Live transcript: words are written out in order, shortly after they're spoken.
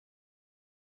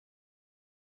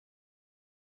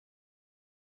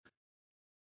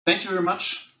Thank you very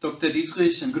much, Dr.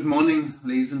 Dietrich, and good morning,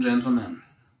 ladies and gentlemen.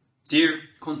 Dear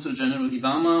Consul General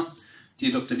Iwama,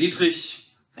 dear Dr. Dietrich,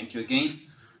 thank you again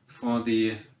for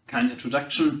the kind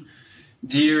introduction.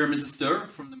 Dear Mrs.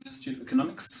 Dörr from the Ministry of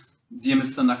Economics, dear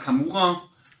Mr. Nakamura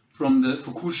from the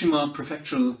Fukushima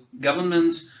Prefectural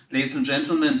government, ladies and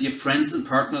gentlemen, dear friends and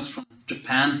partners from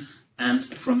Japan and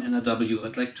from NRW,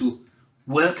 I'd like to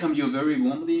welcome you very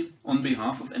warmly on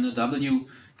behalf of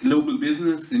NRW-Global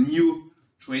Business, the new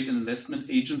trade and investment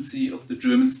agency of the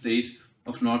German state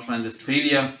of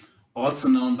North-Rhine-Westfalia, also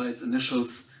known by its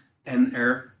initials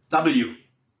NRW.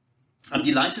 I'm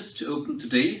delighted to open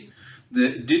today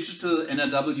the digital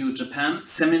NRW-Japan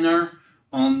Seminar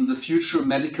on the future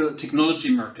medical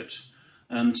technology market.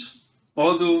 And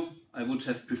although I would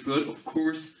have preferred, of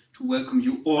course, to welcome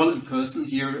you all in person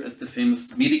here at the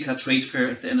famous Medica trade fair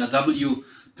at the NRW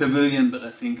pavilion, but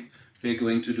I think we're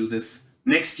going to do this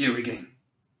next year again.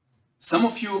 Some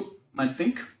of you might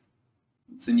think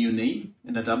it's a new name,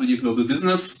 NRW-Global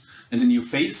Business, and a new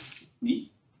face,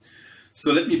 me.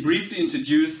 So let me briefly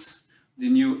introduce the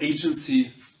new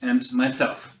agency and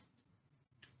myself.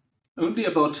 Only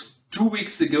about 2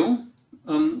 weeks ago,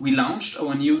 we launched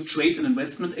our new trade and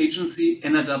investment agency,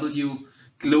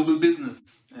 NRW-Global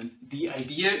Business. And the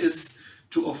idea is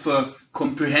to offer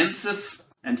comprehensive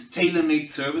and tailor-made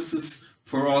services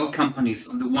for all companies.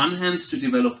 On the one hand, to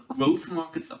develop growth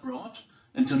markets abroad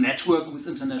and to network with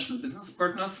international business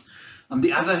partners. On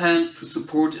the other hand, to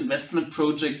support investment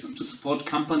projects and to support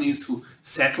companies who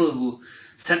set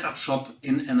up shop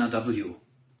in NRW.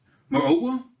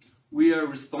 Moreover, we are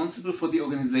responsible for the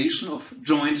organization of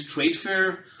joint trade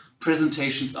fair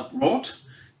presentations abroad,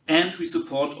 and we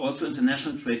support also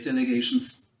international trade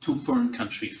delegations to foreign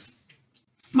countries.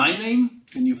 My name,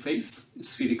 the new face,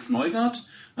 is Felix Neugart.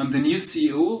 I'm the new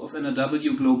CEO of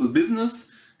NRW-Global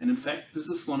Business, and in fact, this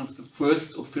is one of the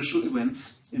first official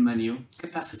events in my new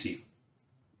capacity.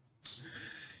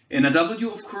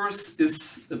 NRW, of course,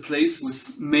 is a place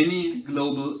with many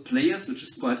global players, which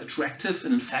is quite attractive,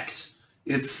 and in fact,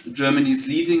 it's Germany's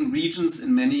leading regions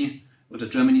in many, or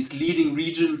Germany's leading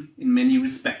region in many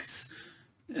respects.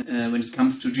 When it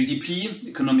comes to GDP,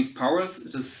 economic powers,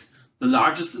 it is the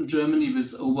largest in Germany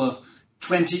with over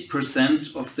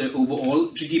 20% of the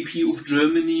overall GDP of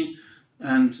Germany,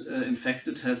 and in fact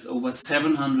it has over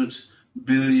 700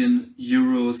 billion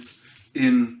euros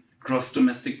in gross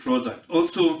domestic product.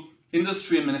 Also,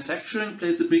 industry and manufacturing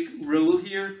plays a big role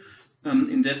here.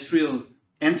 Industrial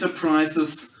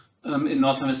enterprises in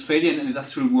North Rhine-Westphalia and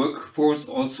industrial workforce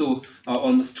also are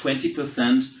almost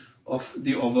 20% of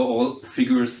the overall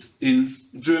figures in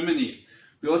Germany.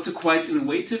 We're also quite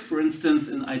innovative. For instance,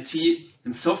 in IT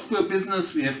and software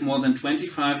business, we have more than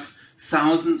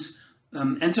 25,000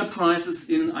 enterprises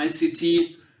in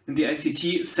ICT, in the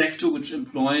ICT sector, which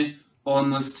employ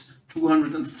almost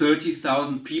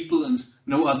 230,000 people, and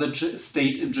no other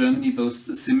state in Germany boasts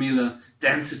a similar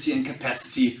density and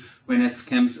capacity when it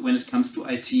comes to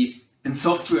IT and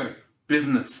software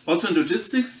business. Also in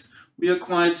logistics, we are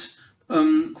quite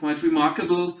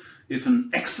remarkable. We have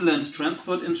an excellent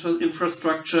transport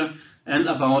infrastructure, and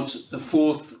about a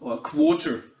fourth or a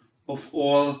quarter of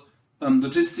all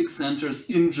logistics centers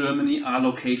in Germany are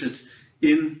located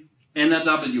in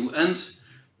NRW. And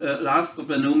last but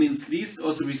by no means least,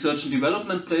 also research and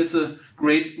development plays a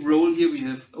great role here. We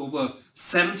have over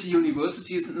 70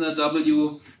 universities in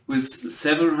NRW with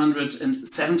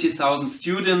 770,000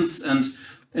 students, and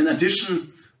in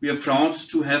addition, we are proud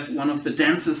to have one of the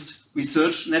densest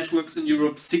research networks in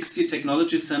Europe, 60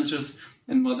 technology centers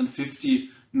and more than 50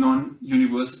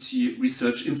 non-university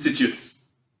research institutes.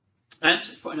 And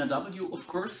for NRW, of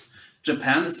course,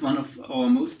 Japan is one of our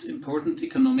most important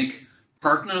economic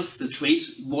partners. The trade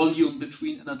volume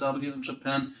between NRW and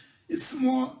Japan is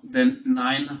more than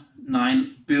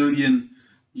 9 billion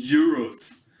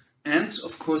euros. And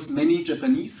of course, many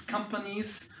Japanese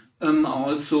companies are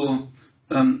also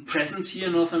present here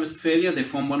in North Rhine-Westphalia. They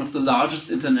form one of the largest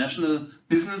international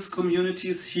business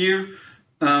communities here.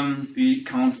 We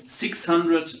count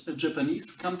 600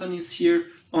 Japanese companies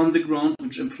here on the ground,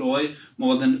 which employ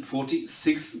more than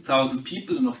 46,000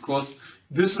 people. And of course,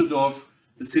 Düsseldorf,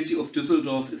 the city of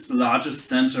Düsseldorf, is the largest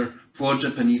center for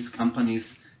Japanese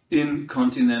companies in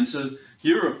continental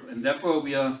Europe. And therefore,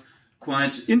 we are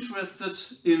quite interested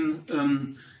in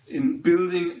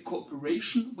building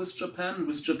cooperation with Japan,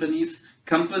 with Japanese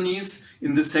companies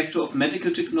in the sector of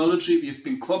medical technology. We have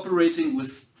been cooperating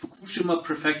with Fukushima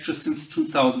Prefecture since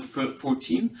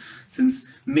 2014. Since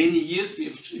many years, we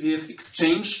have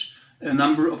exchanged a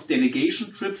number of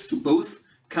delegation trips to both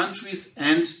countries,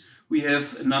 and we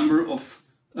have a number of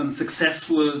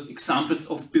successful examples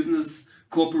of business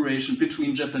cooperation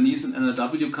between Japanese and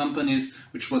NRW companies,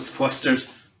 which was fostered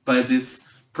by this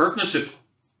partnership.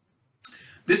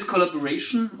 This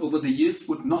collaboration over the years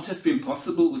would not have been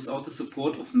possible without the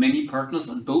support of many partners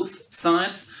on both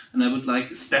sides, and I would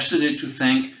like especially to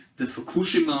thank the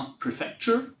Fukushima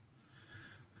Prefecture,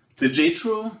 the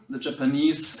JETRO, the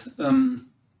Japanese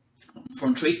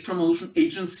Foreign Trade Promotion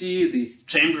Agency, the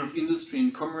Chamber of Industry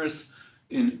and Commerce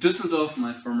in Düsseldorf,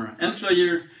 my former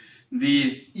employer,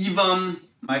 the IVAM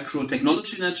Micro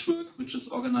Technology Network, which is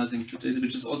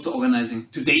also organizing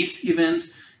today's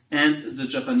event, and the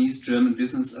Japanese-German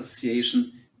Business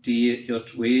Association,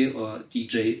 DJW or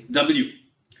DJW.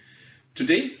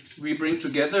 Today, we bring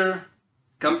together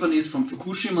companies from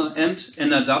Fukushima and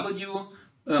NRW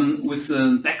with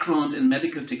a background in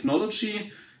medical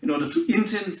technology in order to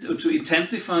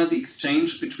intensify the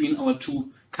exchange between our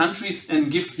two countries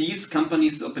and give these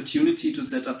companies the opportunity to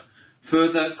set up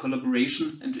further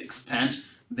collaboration and to expand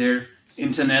their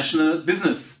international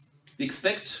business. We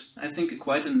expect, I think,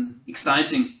 quite an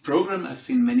exciting program. I've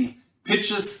seen many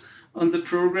pitches on the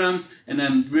program, and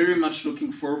I'm very much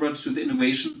looking forward to the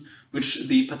innovation which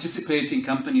the participating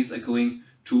companies are going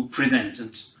to present.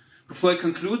 And before I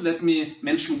conclude, let me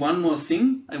mention one more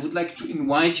thing. I would like to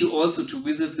invite you also to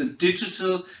visit the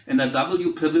digital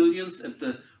NRW pavilions at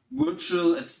the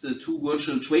two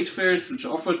virtual trade fairs which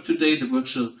are offered today, the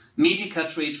virtual Medica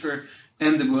trade fair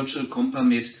and the virtual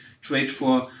COMPAMED trade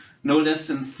fair. No less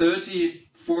than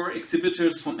 34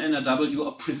 exhibitors from NRW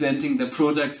are presenting their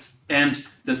products and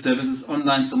their services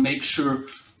online, so make sure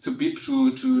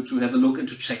to have a look and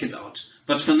to check it out.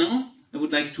 But for now, I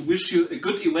would like to wish you a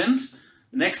good event,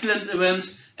 an excellent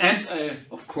event, and I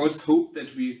of course hope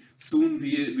that we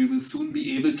will soon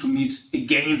be able to meet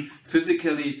again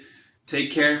physically.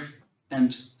 Take care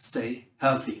and stay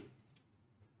healthy.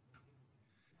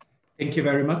 Thank you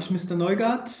very much, Mr.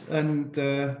 Neugart, and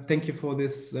thank you for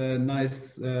this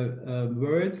nice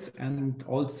words, and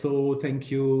also thank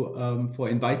you for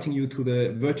inviting you to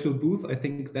the virtual booth. I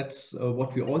think that's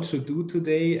what we all should do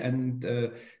today, and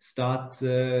start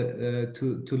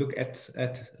to look at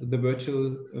the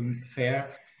virtual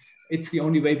fair. It's the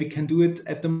only way we can do it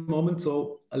at the moment,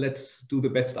 so let's do the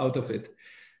best out of it.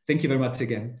 Thank you very much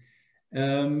again.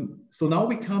 So now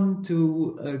we come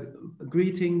to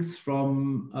greetings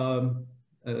from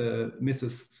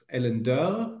Mrs. Ellen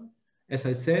Dörr. As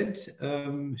I said,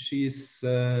 she's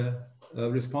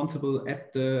responsible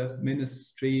at the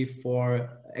Ministry for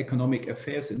Economic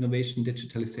Affairs, Innovation,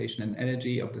 Digitalization and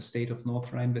Energy of the state of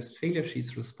North-Rhine-Westfalia.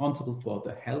 She's responsible for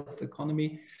the health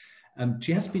economy.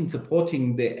 She has been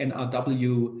supporting the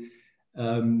NRW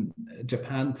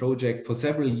Japan project for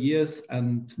several years,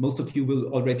 and most of you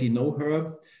will already know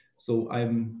her. So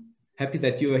I'm happy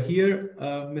that you are here,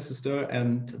 Mrs. Dörr,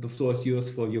 and the floor is yours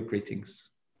for your greetings.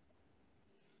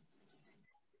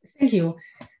 Thank you.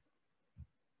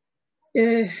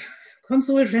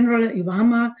 Consul General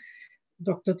Iwama,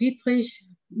 Dr. Dietrich,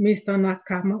 Mr.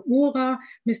 Nakamura,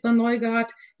 Mr.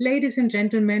 Neugart, ladies and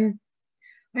gentlemen,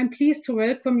 I'm pleased to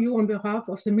welcome you on behalf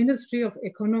of the Ministry of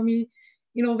Economy,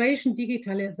 Innovation,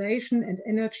 Digitalization and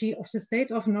Energy of the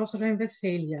state of North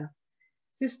Rhine-Westphalia.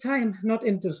 This time not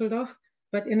in Düsseldorf,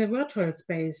 but in a virtual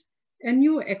space, a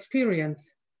new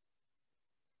experience.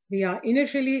 We were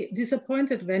initially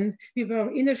disappointed when,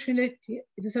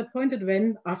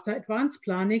 after advanced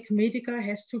planning, Medica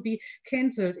has to be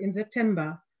cancelled in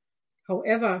September.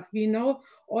 However, we now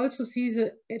also see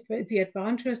the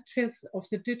advantages of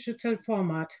the digital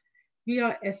format. We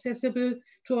are accessible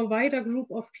to a wider group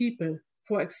of people,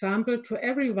 for example, to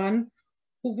everyone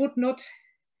who would not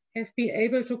have been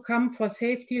able to come for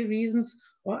safety reasons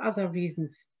or other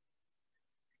reasons.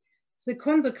 The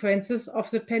consequences of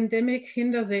the pandemic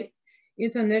hinder the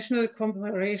international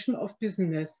cooperation of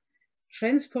business.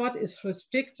 Transport is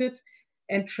restricted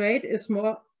and trade is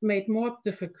made more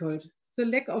difficult. The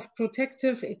lack of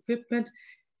protective equipment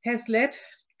has led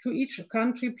to each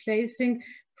country placing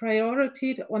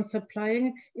priority on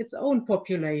supplying its own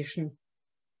population.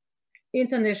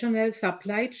 International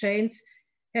supply chains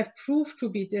have proved to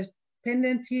be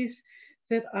dependencies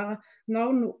that are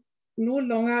now no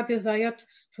longer desired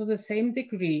to the same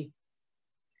degree.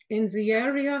 In the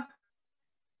area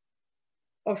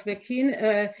of vaccine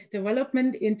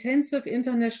development, intensive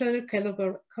international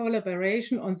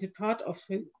collaboration on the part of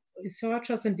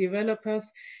researchers and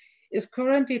developers is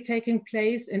currently taking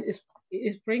place and is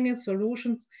bringing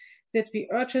solutions that we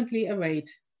urgently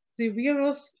await. The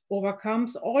virus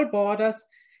overcomes all borders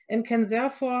and can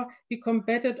therefore be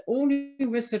combated only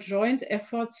with the joint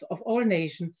efforts of all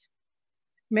nations.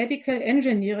 Medical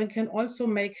engineering can also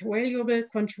make valuable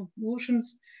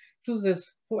contributions to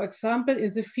this, for example,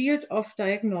 in the field of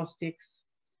diagnostics.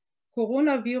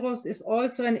 Coronavirus is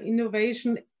also an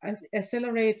innovation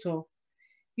accelerator.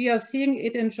 We are seeing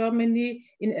it in Germany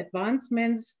in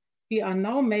advancements we are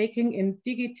now making in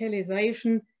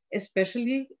digitalization,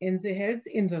 especially in the health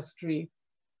industry.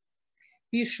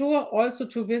 Be sure also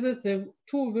to visit the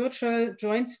 2 virtual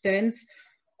joint stands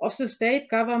of the state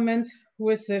government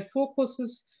with the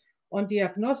focuses on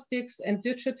diagnostics and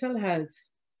digital health.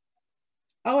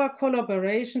 Our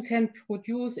collaboration can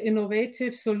produce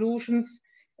innovative solutions,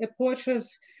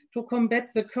 approaches to combat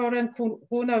the current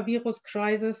coronavirus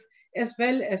crisis, as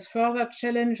well as further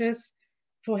challenges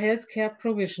to healthcare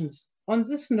provisions. On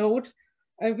this note,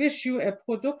 I wish you a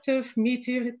productive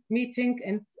meeting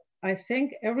and I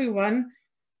thank everyone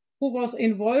who was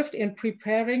involved in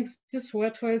preparing this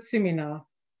virtual seminar.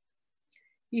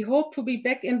 We hope to be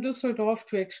back in Düsseldorf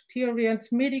to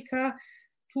experience Medica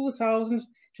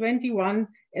 2021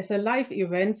 as a live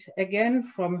event again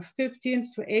from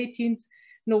 15th to 18th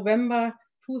November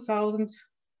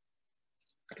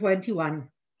 2021.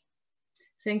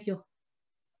 Thank you.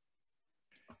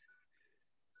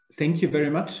 Thank you very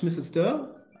much, Mrs. Dörr.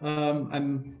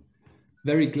 I'm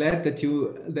very glad that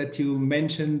you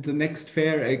mentioned the next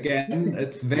fair again.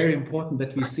 It's very important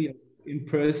that we see it in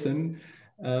person.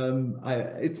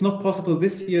 It's not possible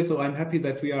this year, so I'm happy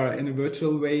that we are in a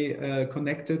virtual way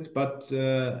connected. But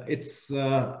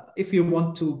if you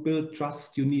want to build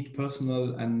trust, you need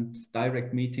personal and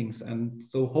direct meetings. And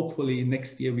so hopefully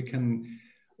next year we can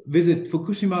visit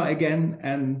Fukushima again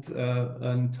and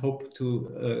hope to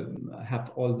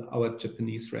have all our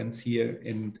Japanese friends here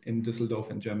in Düsseldorf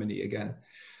and Germany again.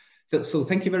 So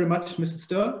thank you very much, Mrs.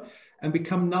 Dörr. And we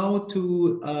come now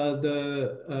to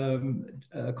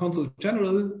the Consul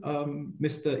General,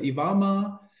 Mr.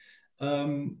 Iwama.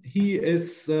 He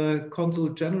is Consul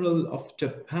General of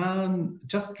Japan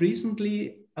just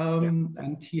recently,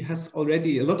 and he has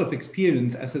already a lot of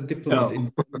experience as a diplomat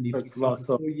in Germany.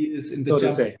 4 years in the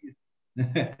Japanese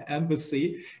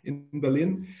embassy in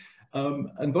Berlin.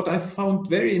 And what I found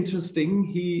very interesting,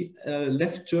 he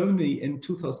left Germany in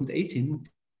 2018.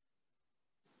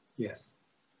 Yes.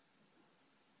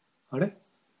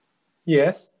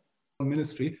 Yes.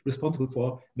 Ministry responsible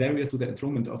for various to the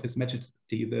enthronement of His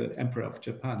Majesty the Emperor of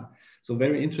Japan. So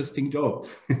very interesting job.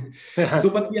 So,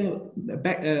 but we are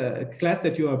back, glad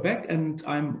that you are back, and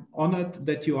I'm honored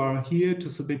that you are here to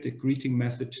submit a greeting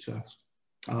message to us.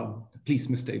 Please,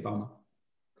 Mr. Iwama.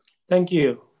 Thank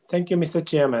you. Thank you, Mr.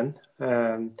 Chairman,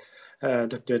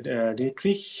 Dr.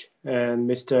 Dietrich, and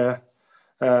Mr.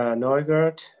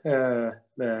 Neugart,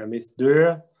 Ms.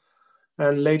 Dörr,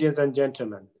 and ladies and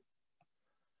gentlemen.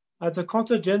 As a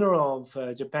Consul General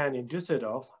of Japan in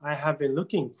Düsseldorf, I have been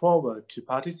looking forward to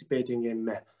participating in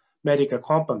Medica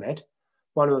COMPAMED,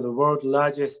 one of the world's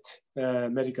largest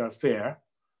medical fair.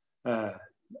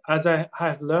 As I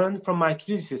have learned from my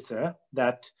predecessor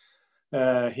that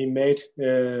he made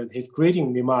his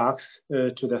greeting remarks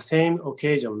to the same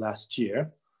occasion last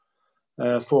year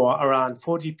for around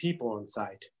 40 people on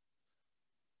site.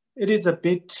 It is a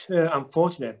bit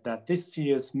unfortunate that this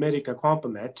year's Medica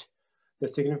COMPAMED, the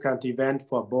significant event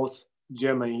for both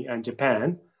Germany and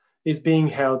Japan, is being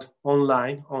held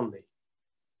online only.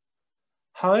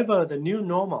 However, the new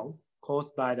normal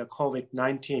caused by the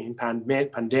COVID-19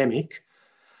 pandemic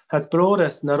has brought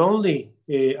us not only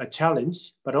a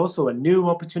challenge, but also a new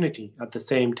opportunity at the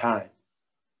same time.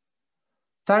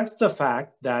 Thanks to the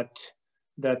fact that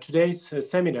today's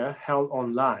seminar held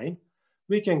online,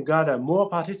 we can gather more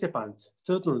participants,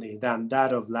 certainly, than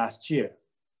that of last year.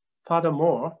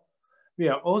 Furthermore, we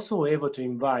are also able to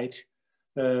invite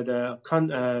the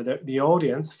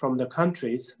audience from the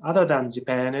countries other than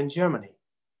Japan and Germany.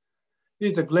 It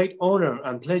is a great honor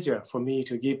and pleasure for me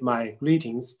to give my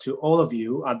greetings to all of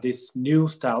you at this new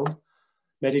style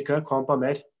Medica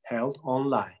COMPAMED held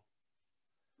online.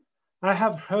 I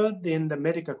have heard in the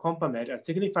Medica COMPAMED a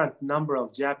significant number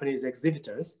of Japanese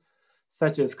exhibitors,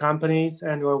 such as companies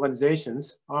and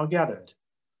organizations, are gathered.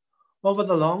 Over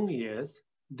the long years,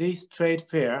 this trade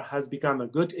fair has become a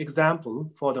good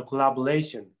example for the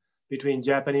collaboration between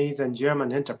Japanese and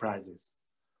German enterprises.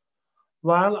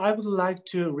 While I would like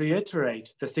to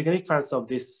reiterate the significance of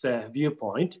this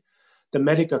viewpoint, the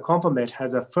Medica COMPAMED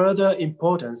has a further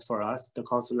importance for us, the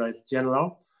Consulate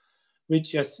General,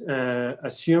 which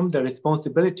assumed the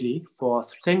responsibility for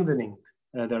strengthening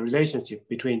the relationship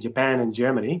between Japan and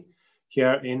Germany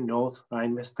here in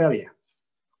North-Rhine-Westfalia.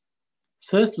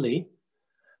 Firstly,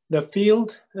 the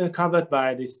field covered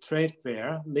by this trade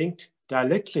fair linked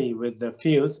directly with the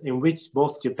fields in which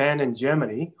both Japan and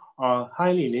Germany are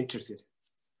highly interested.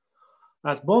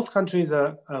 As both countries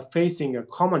are facing a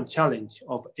common challenge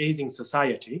of aging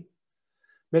society,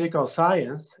 medical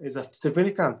science is a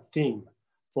significant theme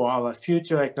for our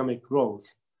future economic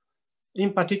growth.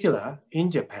 In particular, in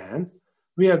Japan,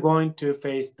 we are going to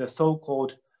face the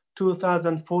so-called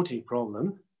 2040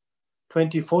 problem,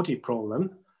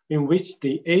 in which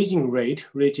the aging rate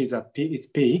reaches its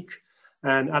peak,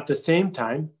 and at the same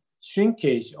time,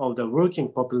 shrinkage of the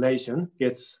working population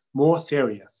gets more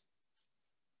serious.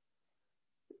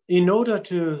 In order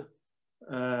to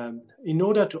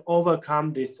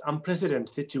overcome this unprecedented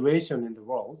situation in the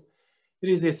world, it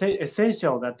is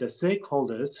essential that the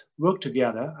stakeholders work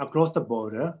together across the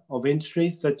border of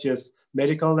industries such as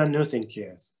medical and nursing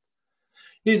cares.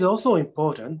 It is also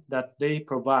important that they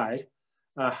provide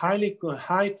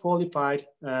high qualified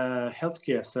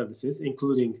healthcare services,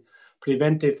 including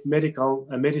preventive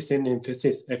medicine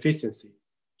efficiency.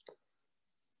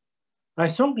 I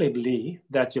strongly believe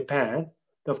that Japan,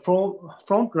 the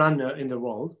front runner in the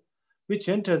world, which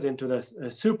enters into the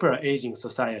super aging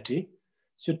society,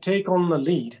 should take on the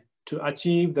lead to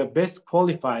achieve the best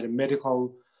qualified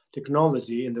medical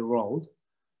technology in the world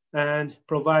and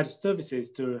provide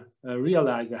services to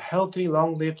realize a healthy,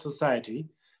 long-lived society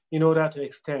in order to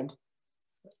extend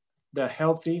the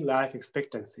healthy life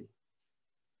expectancy.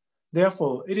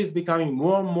 Therefore, it is becoming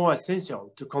more and more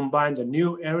essential to combine the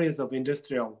new areas of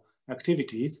industrial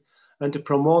activities and to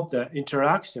promote the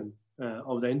interaction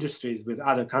of the industries with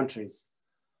other countries.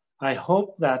 I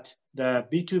hope that the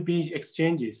B2B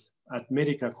exchanges at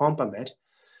NRW-Compamed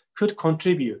could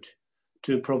contribute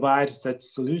to provide such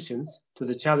solutions to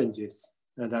the challenges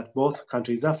that both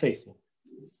countries are facing.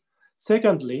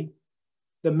 Secondly,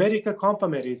 the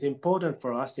NRW-Compamed is important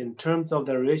for us in terms of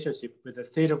the relationship with the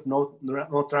state of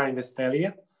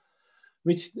North-Rhine-Westfalia,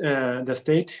 which the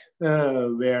state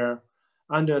where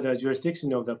under the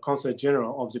jurisdiction of the Consulate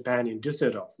General of Japan in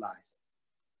Düsseldorf lies.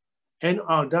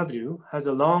 NRW has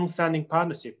a long-standing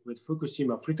partnership with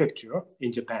Fukushima Prefecture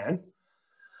in Japan.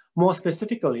 More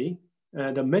specifically,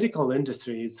 the medical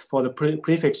industry is for the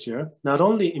prefecture not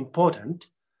only important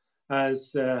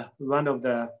as one of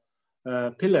the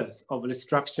pillars of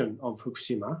destruction of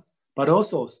Fukushima, but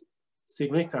also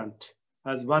significant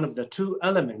as one of the two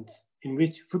elements in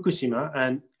which Fukushima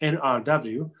and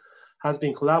NRW has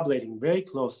been collaborating very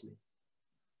closely.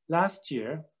 Last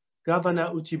year,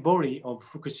 Governor Uchibori of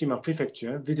Fukushima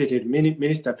Prefecture visited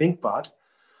Minister Pinkpad,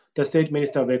 the State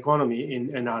Minister of Economy in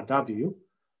NRW,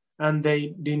 and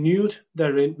they renewed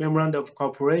the memorandum of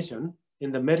cooperation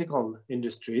in the medical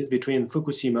industries between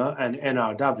Fukushima and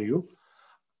NRW.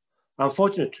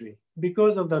 Unfortunately,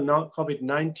 because of the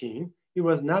COVID-19, it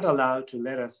was not allowed to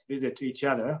let us visit each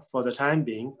other for the time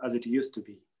being as it used to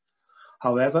be.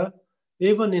 However,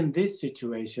 even in this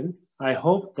situation, I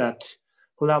hope that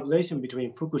collaboration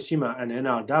between Fukushima and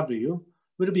NRW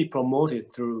will be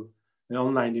promoted through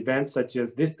online events such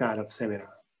as this kind of seminar.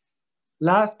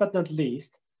 Last but not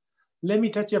least, let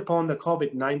me touch upon the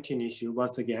COVID-19 issue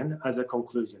once again as a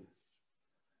conclusion.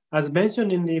 As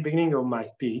mentioned in the beginning of my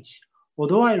speech,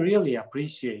 although I really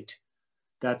appreciate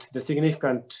that the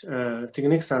significance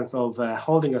of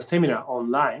holding a seminar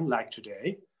online like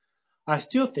today, I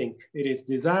still think it is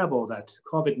desirable that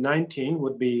COVID-19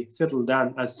 would be settled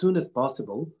down as soon as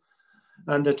possible,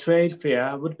 and the trade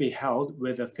fair would be held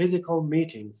with the physical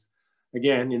meetings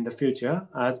again in the future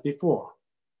as before.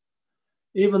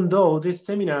 Even though this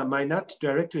seminar might not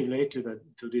directly relate to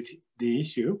the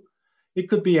issue, it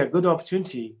could be a good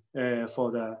opportunity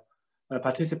for the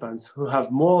participants who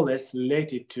have more or less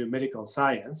related to medical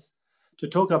science to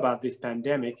talk about this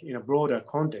pandemic in a broader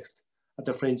context at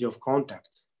the fringe of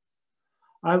contacts.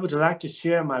 I would like to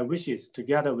share my wishes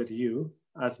together with you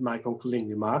as my concluding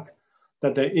remark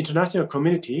that the international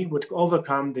community would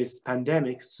overcome this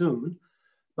pandemic soon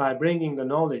by bringing the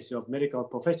knowledge of medical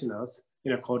professionals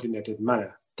in a coordinated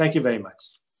manner. Thank you very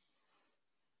much.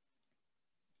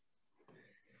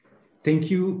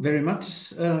 Thank you very much,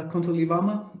 Consul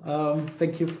Iwama.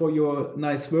 Thank you for your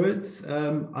nice words.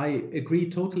 I agree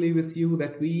totally with you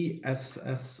that we as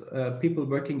people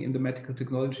working in the medical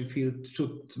technology field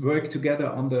should work together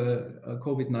on the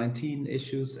COVID-19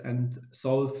 issues and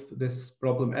solve this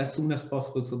problem as soon as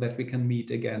possible so that we can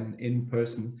meet again in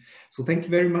person. So thank you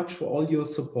very much for all your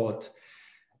support.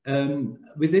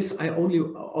 With this, I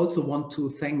also want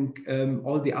to thank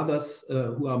all the others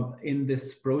who are in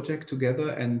this project together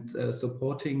and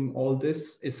supporting all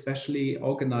this, especially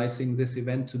organizing this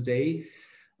event today.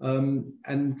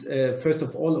 First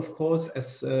of all, of course,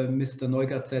 as Mr.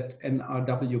 Neugart said,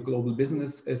 NRW-Global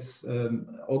Business is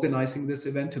organizing this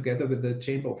event together with the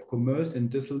Chamber of Commerce in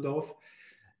Düsseldorf.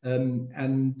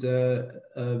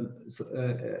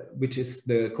 which is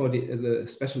the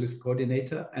specialist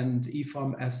coordinator, and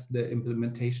IVAM as the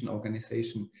implementation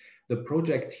organization. The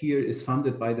project here is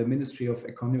funded by the Ministry of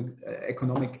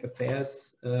Economic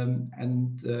Affairs,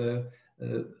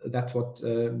 that's what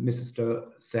Mrs.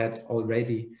 Dörr said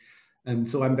already.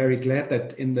 So I'm very glad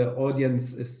that in the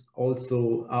audience are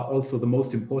also the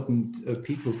most important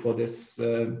people for this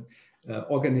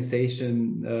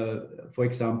organization. For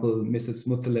example, Mrs.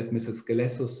 Mutzelet, Mrs.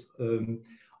 Gelesus.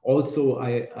 Also,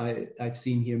 I've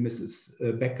seen here Mrs.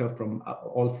 Becker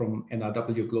all from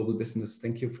NRW-Global Business.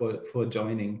 Thank you for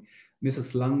joining.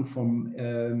 Mrs. Lange from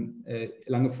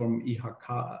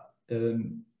IHK.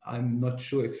 I'm not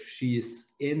sure if she is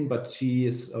in, but she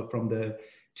is from the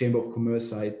Chamber of Commerce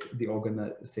side, the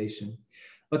organization.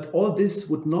 But all this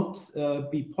would not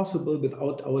be possible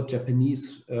without our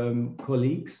Japanese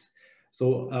colleagues.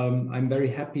 So I'm very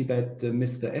happy that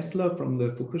Mr. Essler from the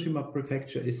Fukushima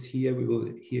Prefecture is here. We will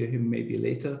hear him maybe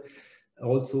later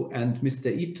also. And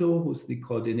Mr. Ito, who's the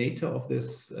coordinator of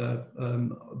this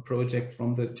project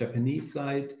from the Japanese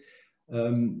side,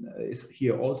 is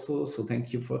here also. So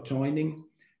thank you for joining.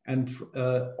 And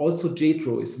also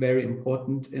JETRO is very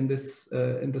important in this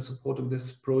in the support of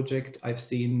this project. I've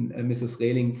seen Mrs.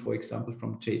 Rehling, for example,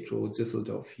 from JETRO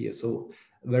Düsseldorf here. So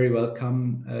very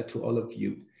welcome to all of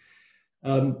you.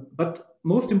 But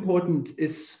most important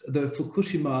is the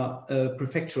Fukushima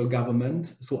prefectural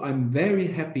government. So I'm very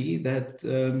happy that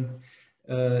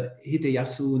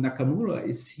Hideyasu Nakamura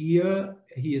is here.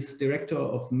 He is director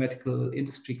of Medical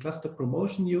Industry Cluster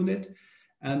Promotion Unit,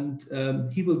 and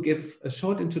he will give a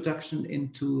short introduction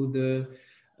into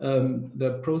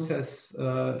the process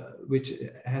which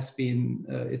has been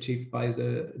achieved by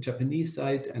the Japanese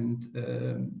side and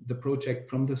the project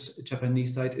from the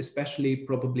Japanese side, especially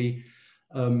probably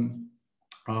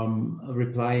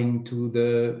replying to the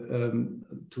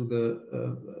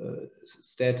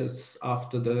status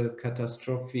after the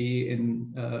catastrophe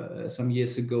in some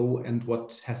years ago and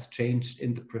what has changed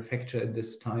in the prefecture at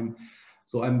this time.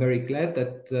 So I'm very glad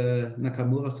that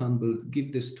Nakamura-san will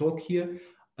give this talk here.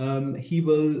 He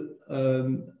will,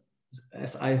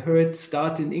 as I heard,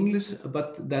 start in English,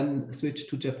 but then switch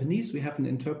to Japanese. We have an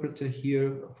interpreter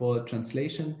here for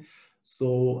translation.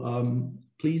 So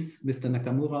please, Mr.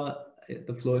 Nakamura,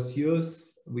 the floor is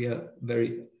yours. We are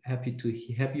very happy to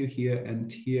have you here and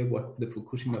hear what the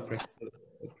Fukushima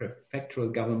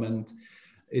prefectural government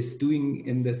is doing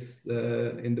in this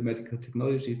in the medical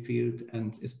technology field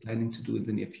and is planning to do in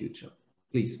the near future.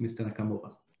 Please, Mr.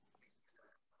 Nakamura.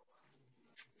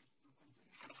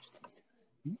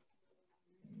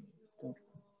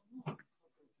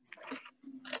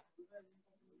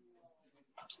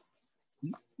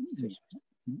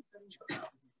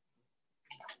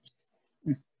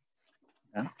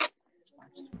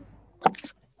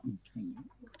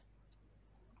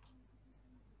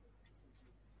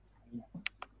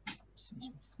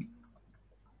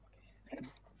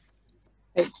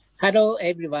 Hello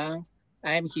everyone,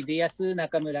 I'm Hideyasu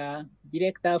Nakamura,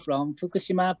 director from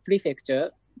Fukushima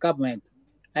Prefecture Government.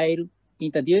 I'll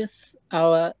introduce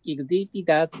our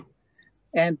exhibitors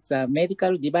and the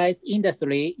medical device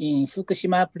industry in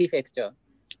Fukushima Prefecture.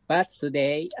 But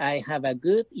today I have a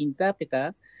good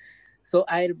interpreter, so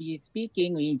I'll be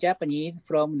speaking in Japanese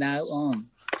from now on.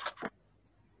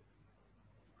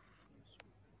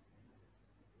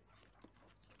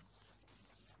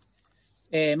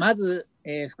 まず、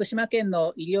福島県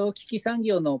の医療機器産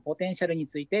業のポテンシャルに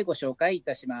ついてご紹介い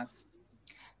たします。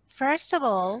First of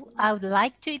all, I would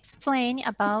like to explain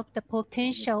about the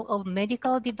potential of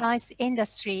medical device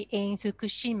industry in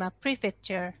Fukushima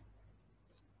Prefecture.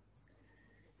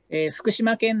 福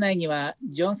島県内には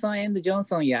ジョンソン&ジョン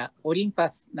ソンやオリンパ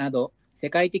スなど世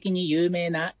界的に有名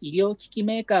な医療機器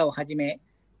メーカーをはじめ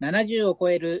70を超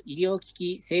える医療機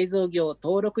器製造業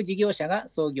登録事業者が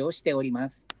創業しておりま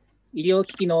す。医療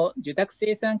機器の受託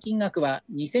生産金額は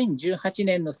2018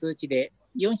年の数値で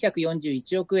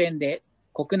441億円で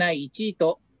国内1位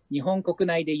と日本国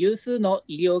内で有数の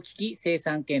医療機器生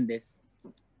産県です。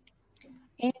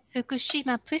In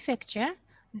Fukushima Prefecture,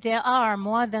 there are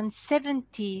more than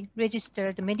 70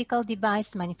 registered medical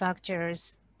device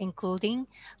manufacturers, including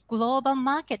global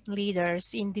market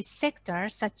leaders in this sector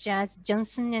such as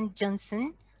Johnson &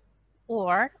 Johnson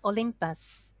or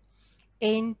Olympus.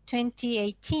 In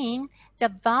 2018, the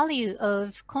value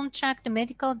of contract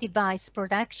medical device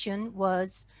production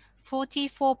was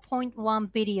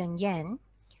 44.1 billion yen,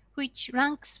 which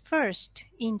ranks first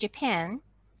in Japan.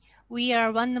 We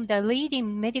are one of the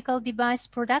leading medical device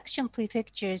production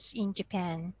prefectures in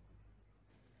Japan.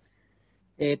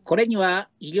 これには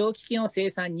医療機器の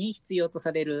生産に必要と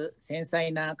される繊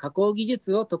細な加工技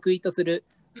術を得意とする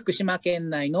福島県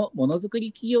内のものづく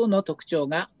り企業の特徴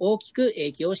が大きく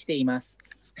影響しています。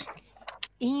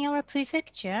In our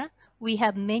prefecture, we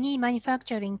have many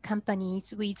manufacturing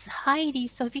companies with highly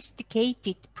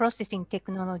sophisticated processing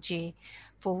technology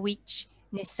for which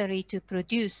necessary to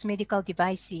produce medical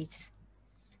devices.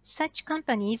 Such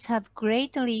companies have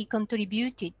greatly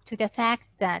contributed to the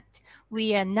fact that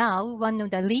we are now one of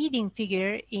the leading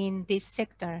figures in this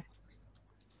sector.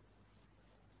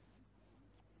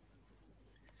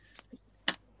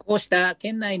 こうした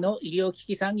県内の医療機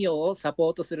器産業をサポ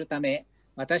ートするため、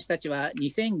私たちは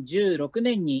2016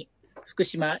年に福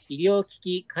島医療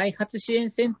機器開発支援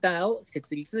センターを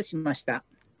設立しました。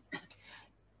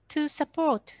To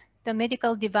support the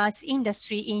medical device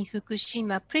industry in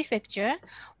Fukushima Prefecture,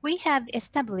 we have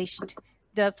established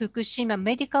the Fukushima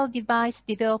Medical Device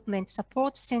Development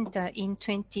Support Center in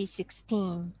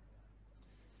 2016.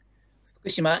 福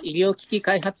島医療機器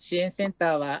開発支援セン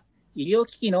ターは、医療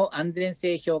機器の安全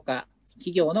性評価、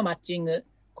企業のマッチング、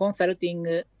コンサルティン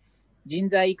グ、人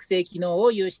材育成機能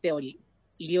を有しており、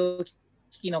医療機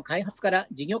器の開発から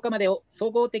事業化までを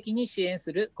総合的に支援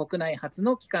する国内初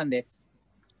の機関です。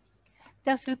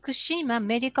The Fukushima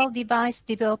Medical Device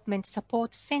Development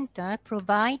Support Center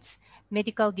provides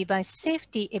medical device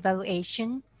safety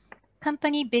evaluation,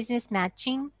 company business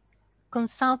matching,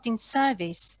 consulting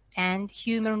service, and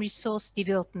human resource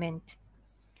development.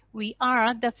 We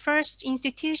are the first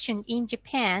institution in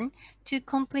Japan to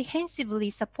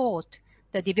comprehensively support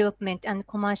the development and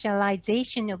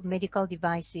commercialization of medical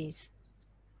devices.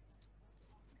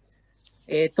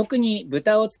 特に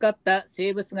豚を使った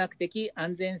生物学的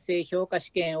安全性評価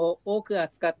試験を多く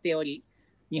扱っており、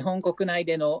日本国内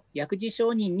での薬事承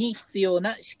認に必要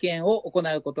な試験を行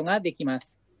うことができま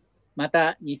す。ま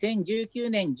た、2019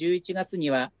年11月に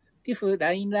は、TIF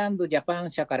ラインランドジャパ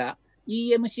ン社から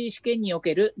EMC 試験にお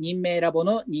ける任命ラボ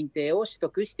の認定を取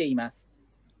得しています。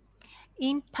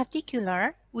In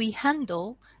particular, we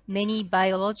handle many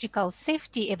biological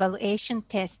safety evaluation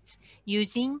tests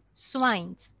using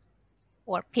swines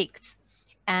or pigs,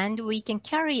 and we can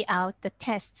carry out the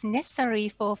tests necessary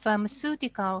for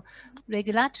pharmaceutical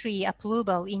regulatory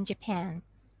approval in Japan.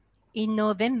 In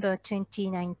November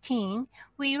 2019,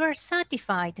 we were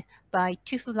certified by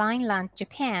TÜV Rheinland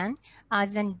Japan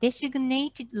as a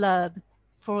designated lab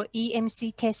for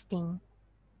EMC testing.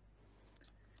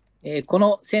 こ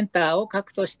のセンターを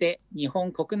核として日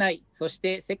本国内、そし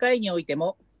て世界において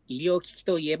も医療機器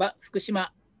といえば福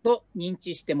島と認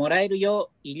知してもらえるよ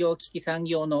う医療機器産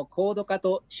業の高度化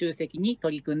と集積に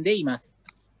取り組んでいます。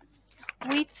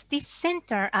With this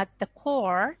center at the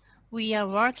core, we are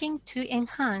working to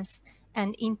enhance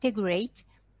and integrate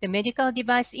the medical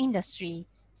device industry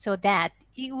so that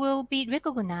it will be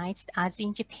recognized as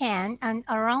in Japan and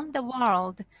around the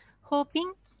world,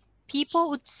 hoping people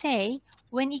would say,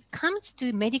 when it comes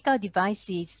to medical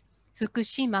devices,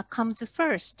 Fukushima comes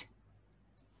first.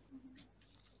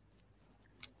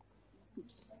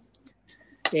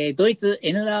 ドイツ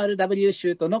NRW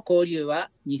州との交流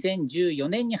は2014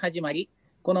年に始まり、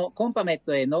このコンパメッ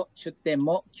トへの出展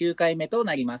も9回目と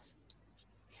なります。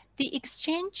The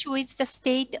exchange with the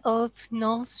state of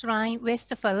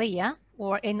North-Rhine-Westfalia,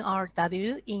 or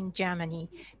NRW in Germany,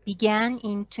 began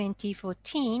in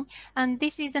 2014, and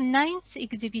this is the 9th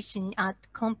exhibition at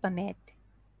COMPAMED.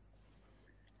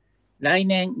 来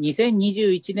年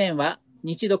2021年は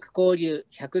日独交流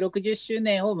160周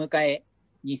年を迎え、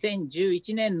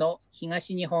2011年の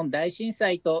東日本大震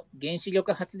災と原子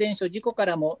力発電所事故か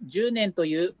らも10年と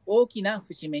いう大きな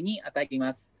節目にあたり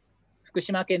ます。福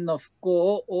島県の復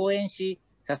興を応援し、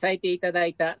支えていただ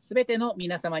いたすべての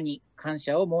皆様に感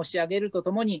謝を申し上げると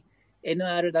ともに、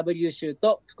NRW 州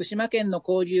と福島県の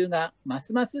交流がま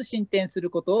すます進展す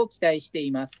ることを期待して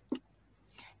います。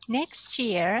Next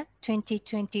year,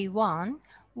 2021,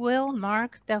 will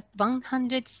mark the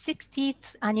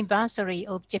 160th anniversary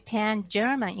of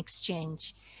Japan-German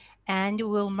exchange and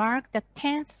will mark the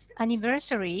 10th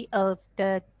anniversary of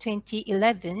the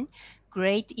 2011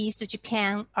 Great East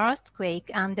Japan earthquake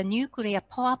and the nuclear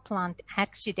power plant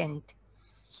accident.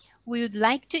 We would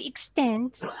like to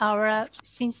extend our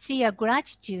sincere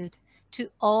gratitude to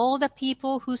all the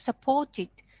people who supported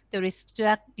the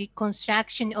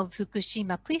reconstruction of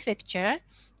Fukushima Prefecture,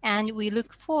 and we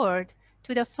look forward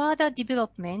to the further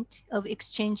development of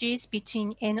exchanges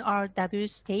between NRW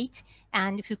State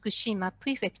and Fukushima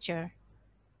Prefecture.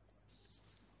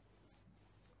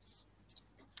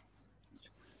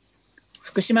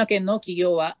 福島県の企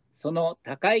業はその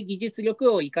高い技術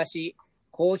力を生かし、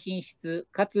高品質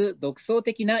かつ独創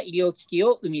的な医療機器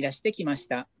を生み出してきまし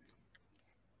た。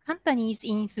Companies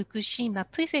in Fukushima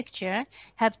Prefecture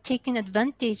have taken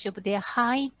advantage of their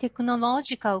high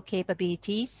technological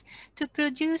capabilities to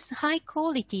produce high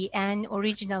quality and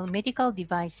original medical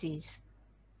devices.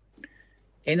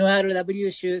 NRW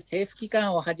州政府機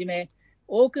関をはじめ、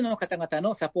多くの方々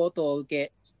のサポートを受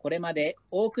け、これまで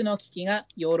多くの機器が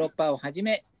ヨーロッパをはじ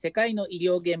め、世界の医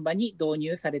療現場に導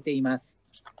入されています。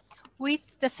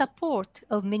With the support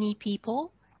of many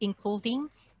people, including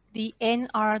the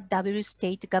NRW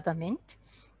state government,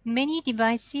 many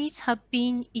devices have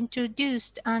been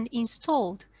introduced and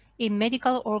installed in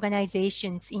medical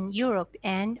organizations in Europe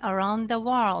and around the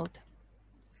world.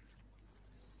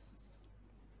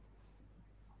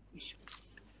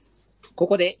 こ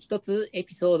こで一つエ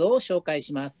ピソードを紹介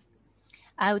します。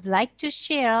I would like to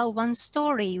share one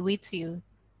story with you.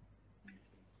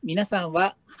 皆さん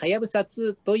ははやぶさ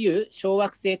2という小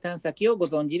惑星探査機をご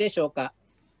存知でしょうか。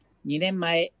2年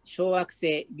前、小惑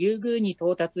星リュウグウに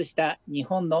到達した日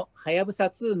本のはやぶさ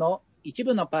2の一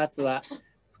部のパーツは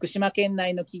福島県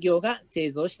内の企業が製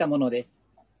造したものです。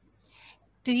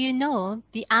Do you know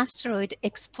the asteroid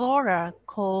explorer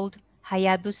called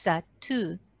Hayabusa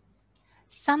 2?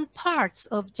 Some parts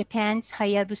of Japan's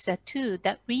Hayabusa 2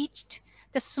 that reached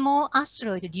the small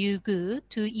asteroid Ryugu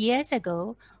 2 years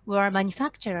ago were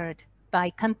manufactured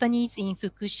by companies in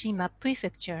Fukushima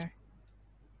Prefecture.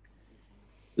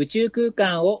 宇宙空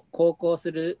間を航行す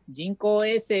る人工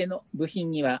衛星の部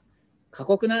品には過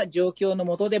酷な状況の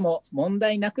下でも問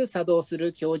題なく作動す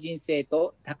る強靭性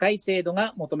と高い精度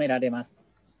が求められます。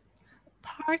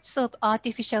Parts of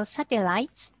artificial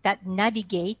satellites that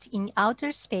navigate in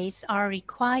outer space are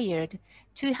required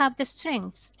to have the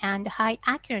strength and high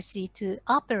accuracy to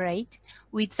operate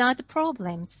without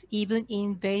problems, even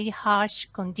in very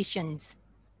harsh conditions.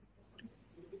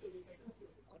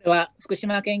 これは福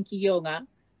島県企業が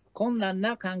困難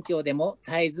な環境でも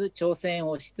絶えず挑戦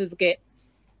をし続け、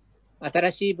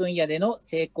新しい分野での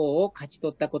成功を勝ち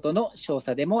取ったことの証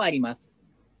左でもあります。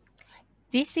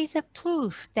This is a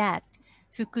proof that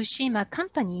Fukushima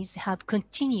companies have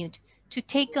continued to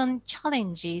take on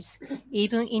challenges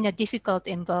even in a difficult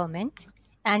environment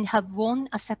and have won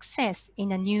a success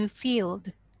in a new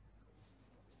field.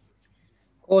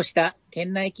 こうした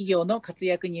県内企業の活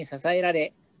躍に支えら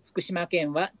れ、福島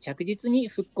県は着実に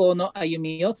復興の歩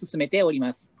みを進めており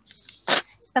ます。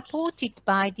Supported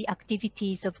by the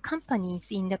activities of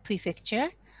companies in the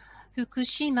prefecture,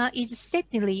 Fukushima is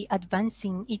steadily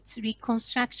advancing its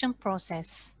reconstruction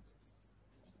process.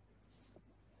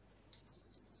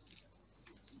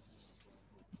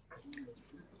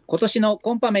 今年の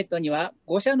コンパメットには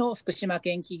5社の福島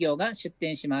県企業が出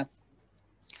展します。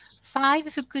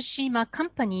5 Fukushima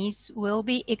companies will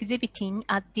be exhibiting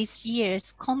at this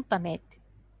year's COMPAMED.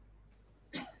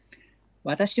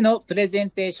 私のプレゼン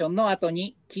テーションの後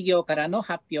に企業からの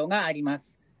発表がありま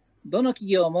す。どの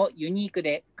企業もユニーク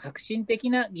で革新的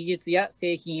な技術や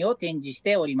製品を展示し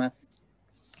ております。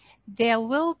There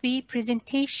will be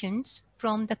presentations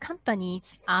from the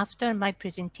companies after my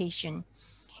presentation.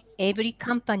 Every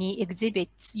company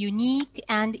exhibits unique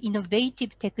and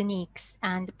innovative techniques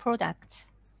and products.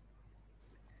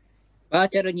 バー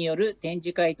チャルによる展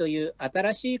示会という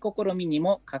新しい試みに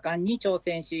も果敢に挑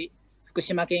戦し、福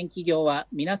島県企業は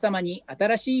皆様に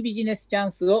新しいビジネスチャ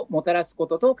ンスをもたらすこ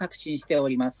とと確信してお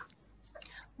ります。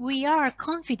We are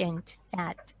confident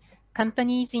that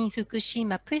companies in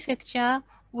Fukushima Prefecture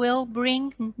will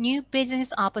bring new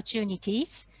business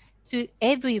opportunities to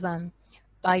everyone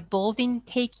by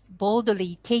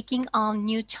boldly taking on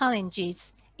new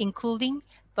challenges, including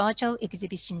virtual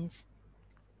exhibitions.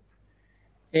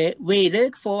 We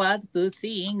look forward to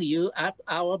seeing you at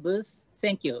our booth.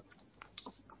 Thank you.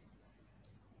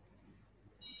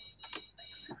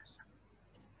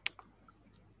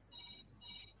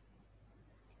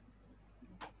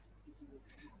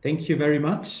 Thank you very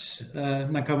much,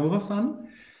 Nakamura-san.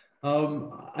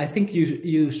 I think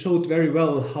you showed very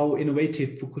well how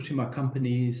innovative Fukushima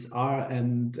companies are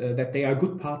and that they are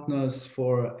good partners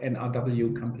for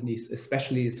NRW companies,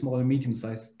 especially small and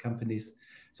medium-sized companies.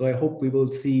 So I hope we will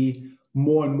see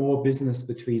more and more business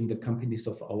between the companies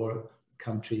of our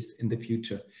countries in the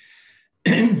future.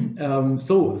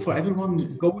 So for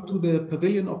everyone, go to the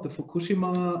pavilion of the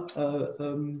Fukushima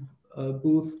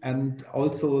booth and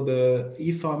also the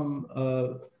IVAM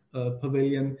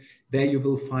pavilion. There you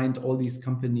will find all these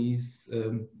companies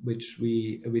which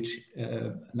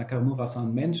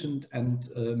Nakamura-san mentioned,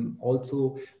 and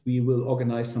also we will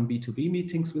organize some B2B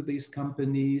meetings with these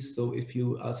companies. So if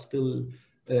you are still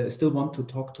want to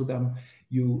talk to them,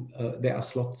 there are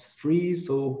slots free,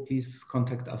 so please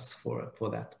contact us for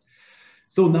that.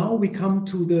 So now we come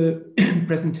to the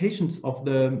presentations of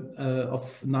the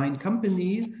of 9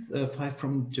 companies, 5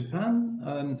 from Japan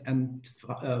and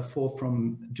 4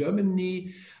 from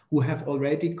Germany, who have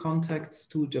already contacts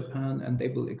to Japan, and they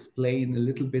will explain a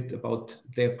little bit about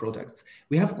their products.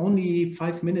 We have only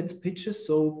 5 minutes pitches,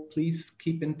 so please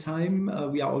keep in time.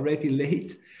 We are already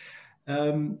late.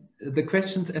 The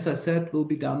questions, as I said, will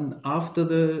be done after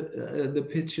the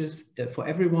pitches. For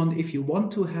everyone, if you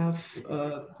want to have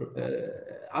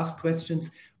ask questions,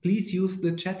 please use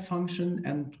the chat function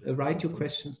and write your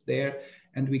questions there,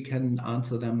 and we can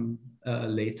answer them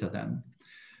later then.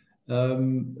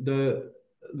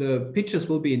 The pitches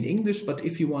will be in English, but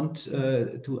if you want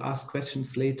to ask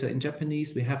questions later in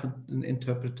Japanese, we have an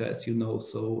interpreter, as you know,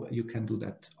 so you can do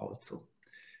that also.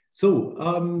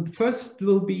 So first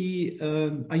will be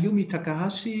Ayumi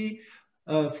Takahashi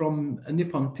from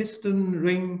Nippon Piston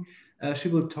Ring. She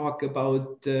will talk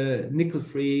about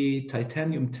nickel-free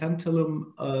titanium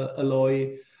tantalum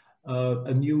alloy,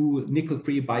 a new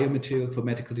nickel-free biomaterial for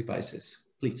medical devices.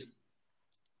 Please.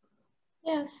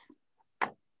 Yes.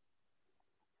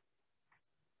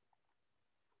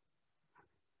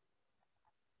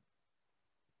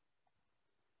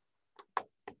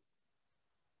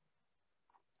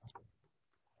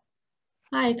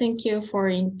 Hi, thank you for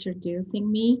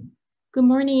introducing me. Good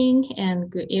morning and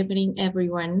good evening,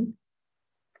 everyone.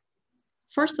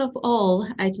 First of all,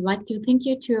 I'd like to thank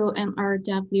you to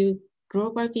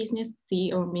NRW-Global Business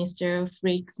CEO, Mr.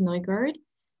 Felix Neugart,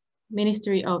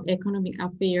 Ministry of Economic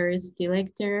Affairs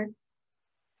Director,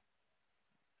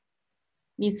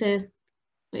 Mrs.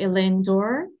 Ellen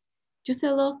Dörr,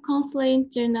 Düsseldorf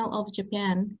Consulate General of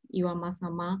Japan,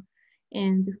 Iwama-sama,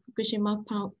 and Fukushima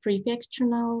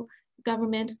Prefectural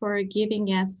government for giving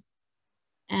us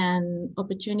an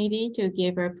opportunity to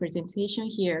give a presentation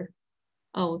here.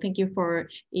 Oh, thank you for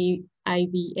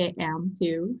IVAM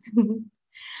too.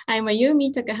 I'm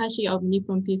Ayumi Takahashi of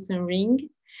Nippon Piston Ring.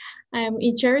 I'm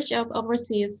in charge of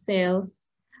overseas sales.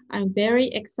 I'm very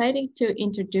excited to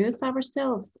introduce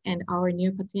ourselves and our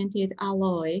new patented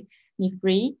alloy,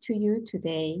 nickel-free, to you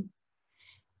today.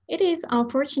 It is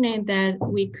unfortunate that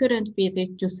we couldn't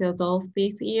visit Düsseldorf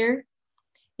this year.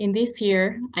 In this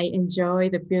year, I enjoy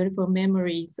the beautiful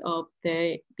memories of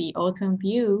the autumn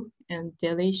view and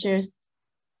delicious,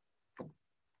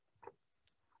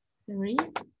 sorry.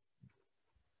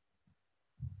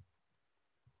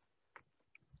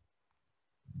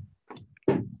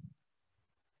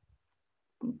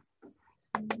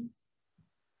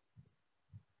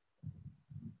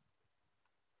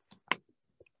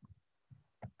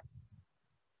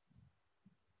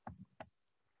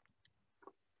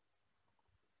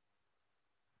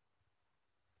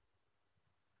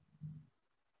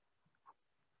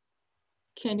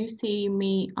 Can you see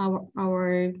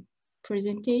our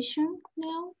presentation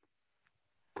now?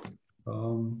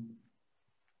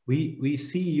 We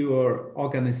see your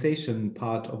organization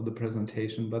part of the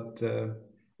presentation, but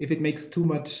if it makes too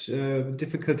much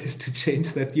difficulties to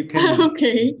change that, you can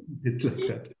okay. It's like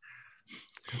that.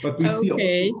 But we see.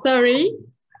 Okay, sorry.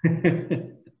 Let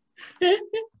me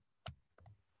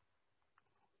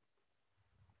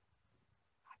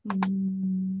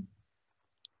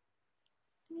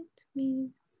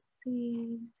see. Sorry.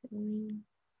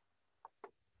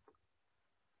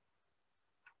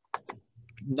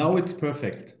 Now it's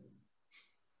perfect.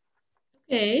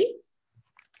 Okay.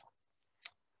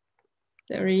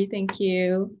 Sorry, thank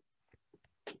you.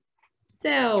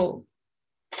 So,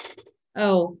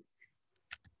 so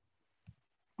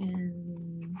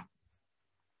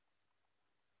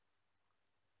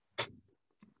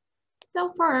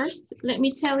first, let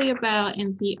me tell you about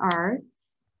NPR.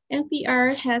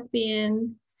 NPR has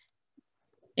been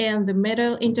in the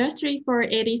metal industry for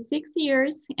 86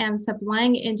 years and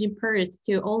supplying engine parts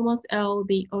to almost all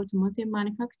the automotive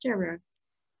manufacturers.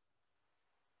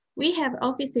 We have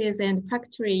offices and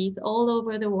factories all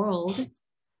over the world.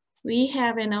 We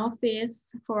have an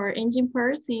office for engine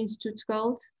parts in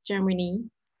Stuttgart, Germany.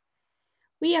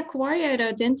 We acquired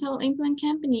a dental implant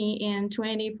company in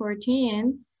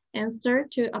 2014 and start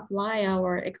to apply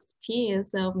our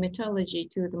expertise of metallurgy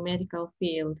to the medical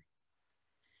field.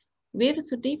 We've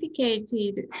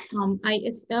certificated some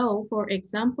ISO, for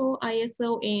example,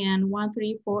 ISO AN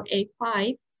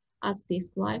 13485, as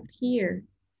described here.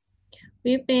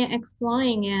 We've been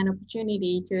exploring an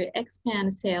opportunity to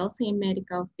expand sales in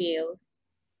medical field.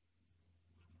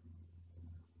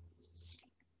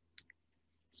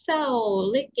 So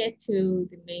let's get to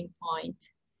the main point.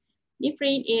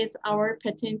 Nickel is our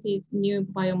patented new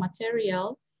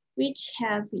biomaterial, which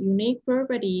has unique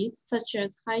properties such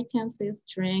as high tensile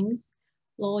strength,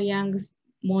 low Young's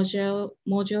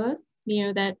modulus,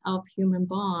 near that of human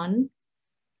bone,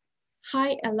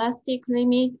 high elastic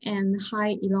limit, and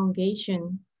high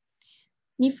elongation.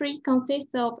 NIFRI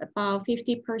consists of about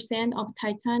 50% of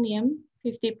titanium,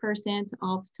 50%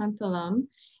 of tantalum,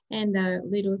 and a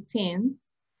little tin.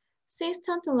 Since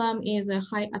tantalum is a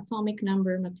high atomic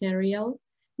number material,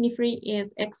 NIFRI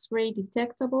is X-ray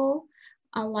detectable,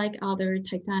 unlike other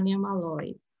titanium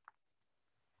alloys.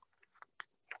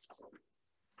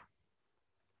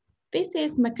 This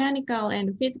is mechanical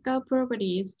and physical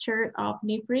properties chart of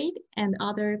NIFRI and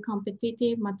other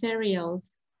competitive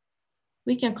materials.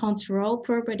 We can control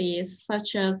properties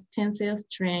such as tensile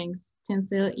strength,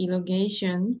 tensile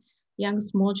elongation,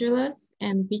 Young's modulus,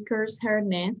 and Vickers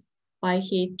hardness by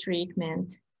heat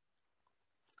treatment.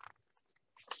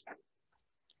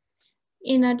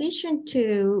 In addition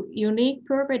to unique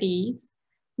properties,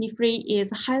 NIFRI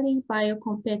is highly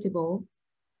biocompatible.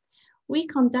 We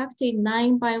conducted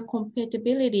 9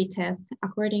 biocompatibility tests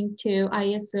according to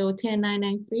ISO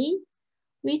 10993,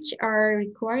 which are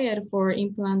required for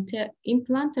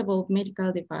implantable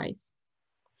medical device.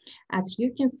 As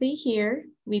you can see here,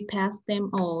 we passed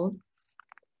them all.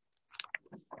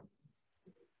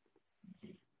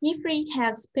 NIFRI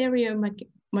has superior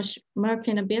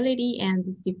marketability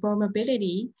and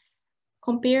deformability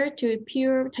compared to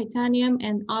pure titanium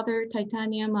and other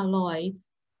titanium alloys.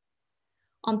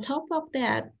 On top of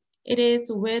that, it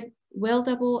is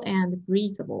weldable and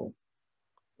breathable.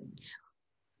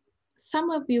 Some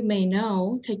of you may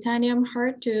know titanium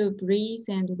hard to breathe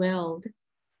and weld.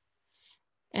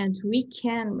 And we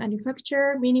can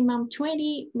manufacture minimum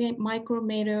 20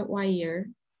 micrometer wire.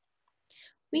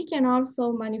 We can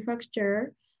also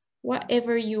manufacture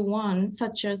whatever you want,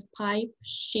 such as pipe,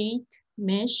 sheet,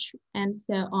 mesh, and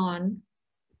so on.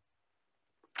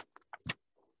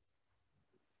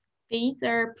 These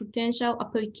are potential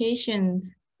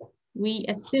applications. We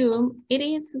assume it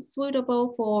is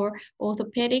suitable for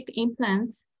orthopedic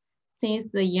implants since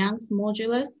the Young's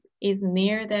modulus is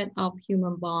near that of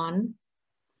human bone.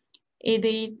 It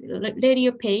is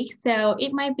radiopaque, so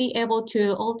it might be able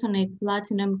to alternate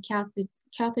platinum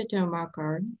catheter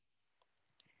marker.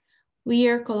 We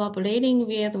are collaborating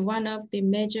with one of the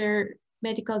major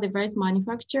medical device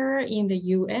manufacturers in the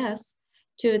US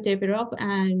to develop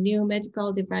a new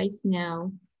medical device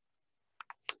now.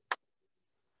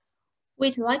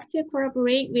 We'd like to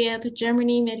collaborate with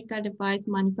Germany medical device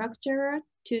manufacturer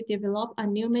to develop a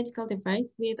new medical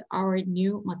device with our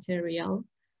new material.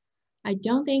 I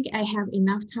don't think I have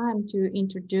enough time to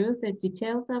introduce the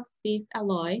details of this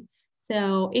alloy,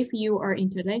 so if you are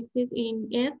interested in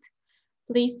it,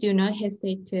 please do not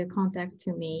hesitate to contact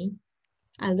me.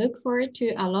 I look forward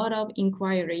to a lot of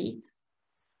inquiries.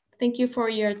 Thank you for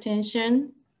your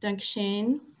attention.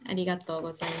 Dankeschön. ありがとう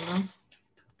ございます。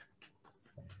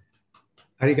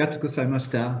ありがとうございまし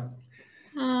た。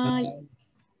Hi.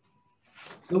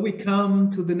 So we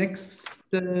come to the next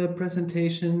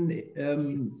presentation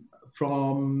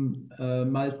from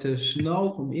Malte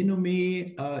Schnau from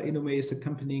InnoME. InnoME is a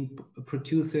company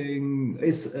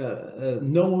is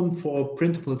known for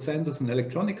printable sensors and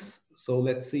electronics. So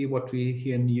let's see what we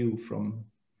hear new from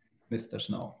Mr.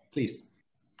 Schnau, please.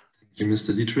 Thank you,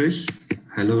 Mr. Dietrich.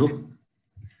 Hello.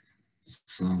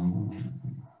 So,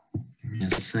 give me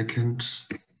a second.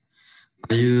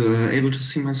 Are you able to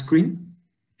see my screen?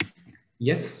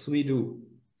 Yes, we do.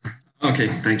 Okay,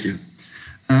 thank you.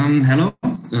 Hello,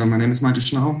 my name is Malte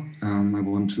Schnau. I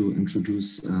want to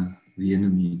introduce the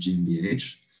NRW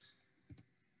GmbH.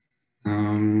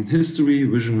 History,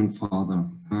 vision, and father.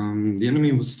 The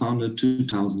NRW was founded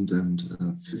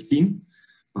 2015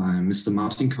 by Mr.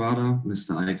 Martin Quader,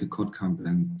 Mr. Eike Kottkamp,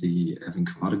 and the Evan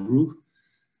Quader Group.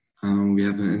 We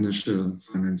have an initial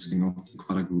financing of the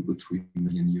Quader Group with 3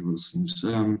 million euros.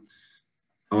 And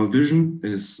our vision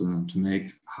is to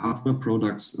make hardware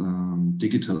products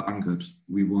digital anchored.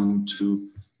 We want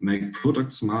to make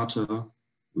products smarter.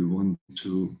 We want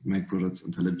to make products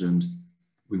intelligent.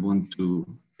 We want to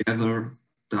gather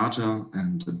data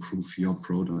and improve your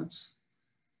products.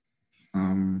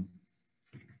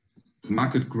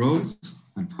 Market growth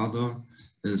and further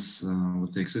is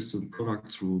with the existing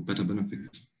product through better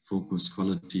benefit, focus,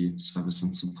 quality, service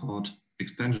and support,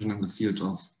 expansion in the field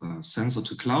of sensor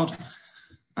to cloud,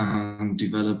 and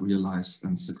develop, realize,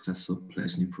 and successfully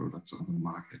place new products on the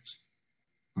market.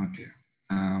 Okay,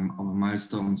 our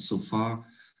milestones so far.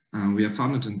 We are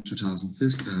founded in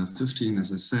 2015,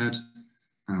 as I said.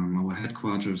 Our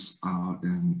headquarters are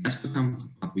in Esbekamp,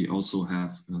 but we also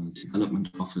have a development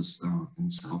office in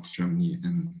South Germany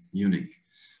in Munich.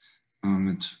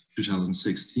 In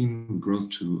 2016, we grew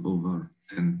to over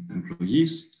 10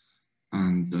 employees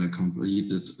and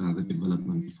completed the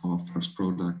development of our first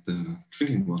product, the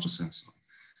drinking water sensor.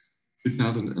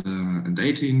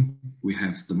 2018, we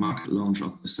have the market launch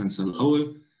of the sensor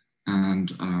Lowell and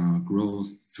growth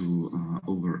to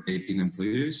over 18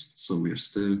 employees. So we are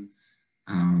still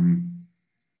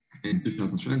in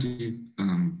 2020,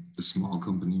 a small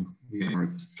company. We are at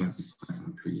 25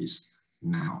 employees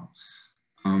now.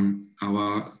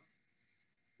 Our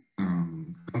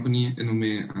company,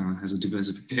 InnoME, has a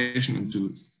diversification into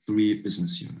 3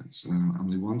 business units. On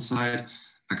the one side,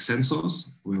 Sensors,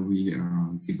 where we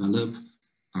develop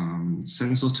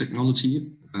sensor technology,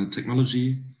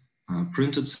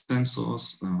 printed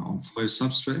sensors on foil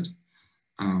substrate.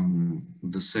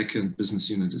 The second business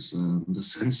unit is the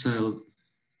Senscell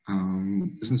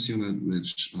business unit,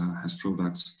 which has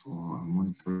products for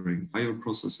monitoring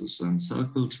bioprocesses and cell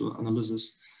culture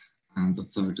analysis. And the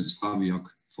third is Fabiok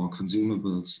for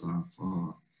consumables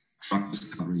for drug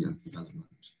discovery and development.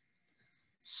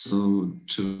 So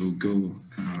to go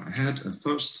ahead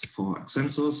first for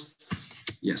Sensors,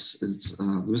 yes, it's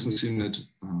the business unit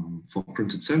for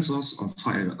printed sensors on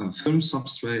film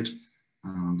substrate.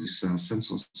 These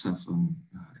sensors have an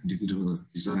individual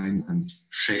design and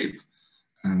shape,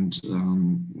 and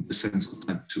the sensor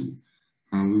type 2.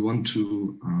 We want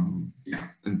to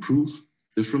improve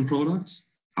different products,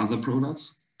 other products,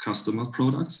 customer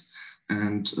products,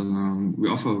 and we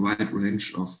offer a wide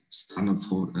range of standard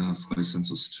foil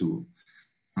sensors too.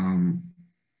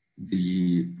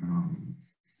 The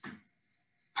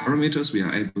parameters we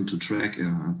are able to track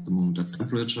at the moment are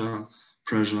temperature,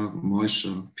 pressure,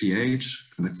 moisture, pH,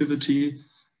 conductivity,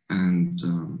 and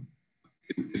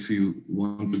if you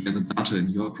want to get the data in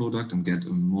your product and get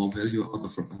more value out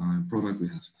of a product, we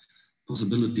have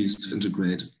possibilities to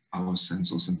integrate our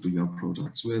sensors into your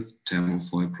products with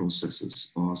thermofoil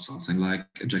processes or something like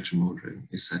injection molding,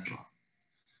 etc.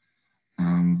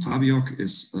 Fabiok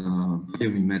is a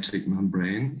biomimetic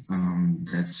membrane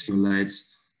that simulates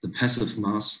the passive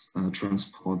mass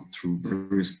transport through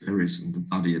various barriers in the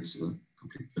body. It's a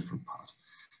completely different part.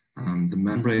 The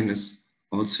membrane is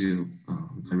also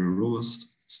very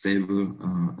robust, stable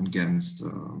against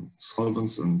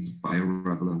solvents and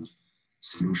bioregulant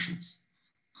solutions.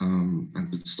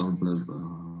 And it's storable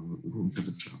room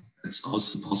temperature. It's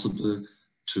also possible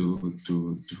to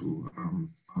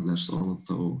less solid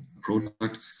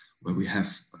product where we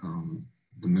have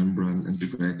the membrane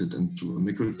integrated into a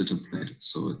microliter plate,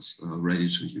 so it's ready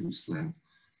to use then.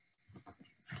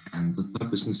 And the third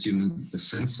business unit, the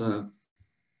sensor,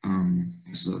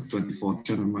 is a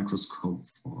 24-channel microscope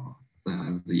for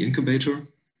the incubator.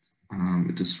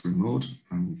 It is remote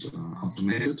and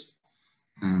automated,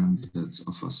 and it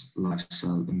offers live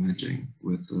cell imaging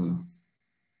with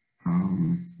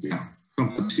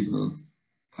compatible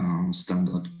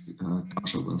standard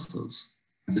culture vessels.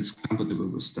 And it's compatible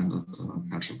with standard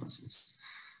culture vessels.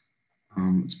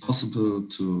 It's possible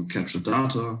to capture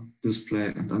data, display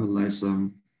and analyze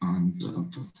them, and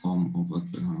perform over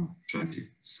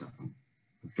 24/7.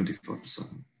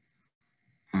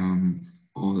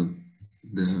 All the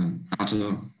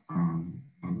data are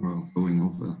going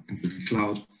over into the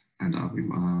cloud and are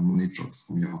monitored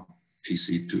from your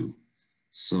PC too.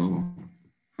 So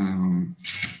on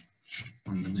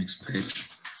the next page,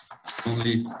 it's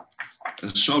only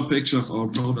a short picture of our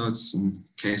products. In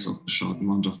case of a short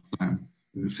amount of time,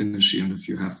 we will finish here. And if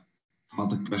you have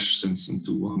further questions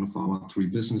into one of our 3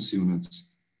 business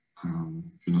units,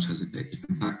 do not hesitate to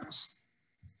contact us.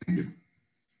 Thank you.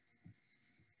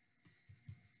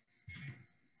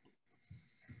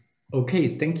 Okay,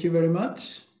 thank you very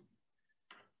much.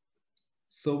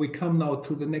 So we come now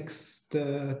to the next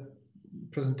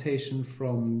presentation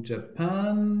from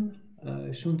Japan.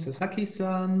 Shun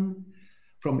Sasaki-san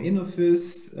from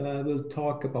Innophys will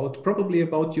talk probably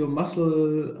about your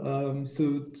muscle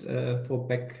suit for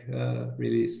back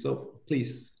release. So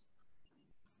please.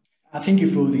 Thank you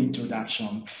for the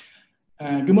introduction.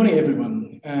 Good morning,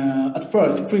 everyone. At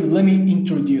first, please let me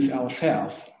introduce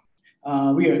ourselves.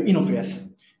 We are Innophys,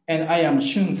 and I am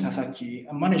Shun Sasaki,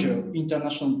 a manager of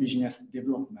international business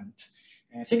development.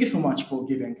 Thank you so much for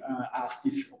giving us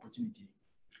this opportunity.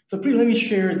 So please let me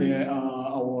share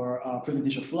our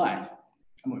presentation slide.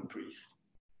 Come on, please.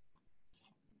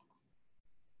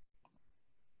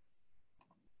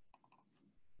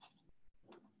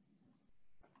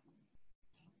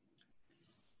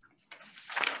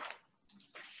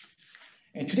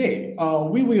 And today,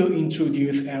 we will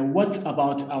introduce what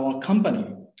about our company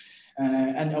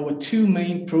and our 2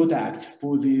 main products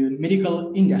for the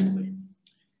medical industry.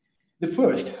 The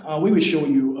first, we will show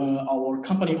you our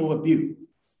company overview.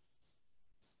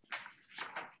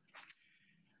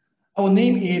 Our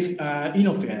name is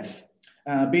Innophys,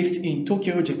 based in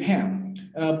Tokyo, Japan,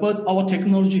 but our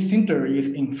technology center is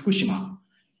in Fukushima,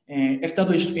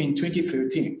 established in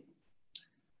 2013.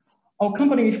 Our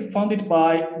company is founded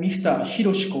by Mr.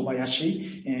 Hiroshi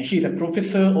Kobayashi, and he is a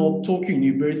professor of Tokyo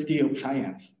University of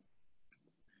Science.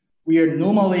 We are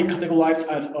normally categorized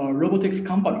as a robotics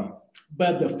company,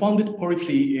 but the founded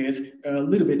policy is a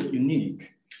little bit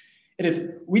unique. It is,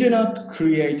 we do not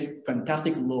create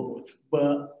fantastic robots,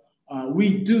 but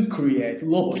we do create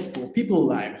robots for people's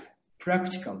lives,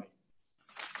 practically.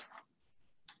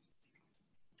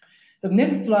 The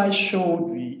next slide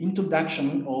shows the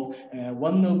introduction of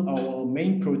one of our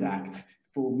main products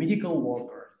for medical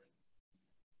workers.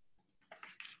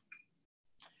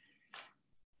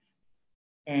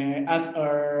 As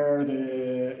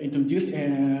introduced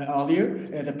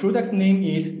earlier, the product name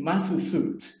is Matsu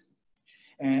suit.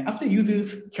 After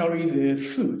users carry the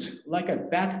suit like a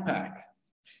backpack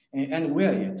and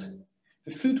wear it,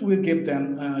 the suit will give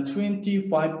them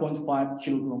 25.5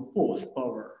 kilogram force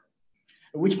power,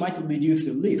 which might reduce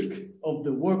the risk of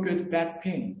the worker's back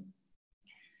pain.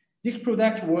 This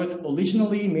product was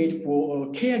originally made for a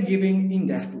caregiving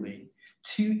industry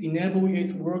to enable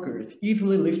its workers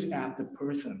easily lift up the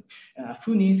person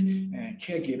who needs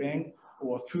caregiving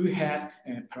or who has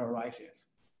paralysis.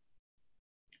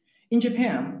 In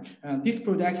Japan, this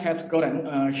product has gotten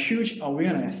a huge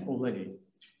awareness already,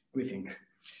 we think.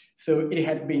 So it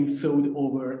has been sold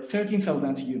over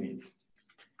 13,000 units.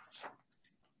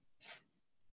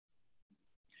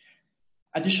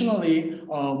 Additionally,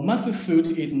 Matsu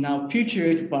suit is now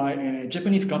featured by the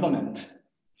Japanese government.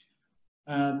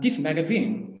 This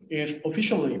magazine is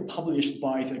officially published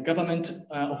by the Government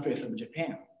Office of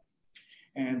Japan.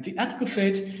 And the article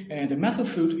said the Matsu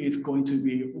suit is going to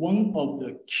be one of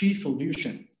the key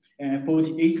solutions for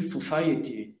the aged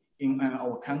society in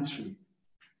our country.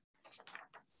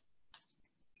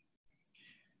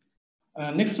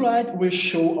 Next slide will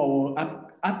show our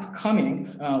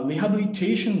upcoming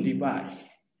rehabilitation device.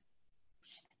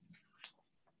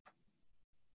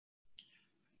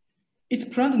 Its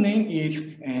brand name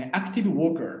is Active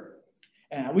Worker,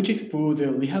 which is for the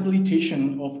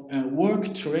rehabilitation of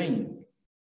work training.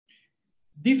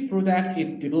 This product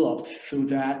is developed so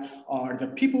that the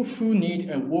people who need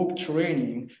work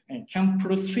training can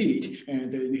proceed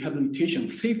the rehabilitation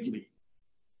safely.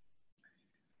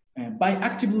 By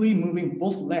actively moving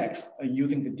both legs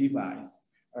using the device,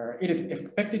 it is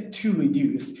expected to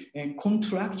reduce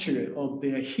contracture of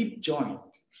the hip joint.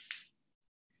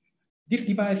 This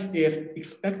device is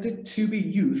expected to be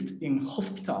used in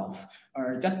hospitals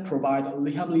that provide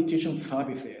rehabilitation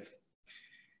services.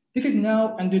 This is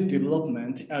now under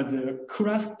development as a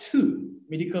Class 2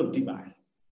 medical device.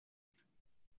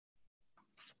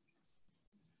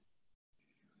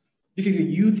 This is a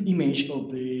youth image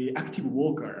of the active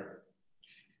worker.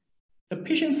 The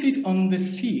patient sits on the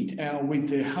seat with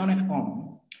the harness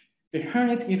on. The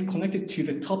harness is connected to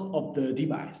the top of the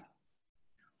device.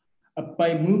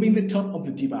 By moving the top of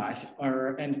the device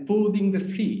and folding the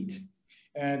seat,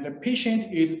 the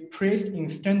patient is placed in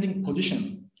standing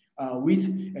position with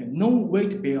no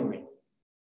weight bearing.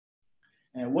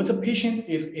 Once the patient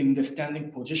is in the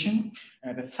standing position,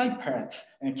 the side parts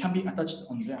can be attached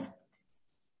on them.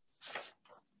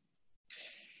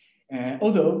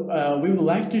 Although we would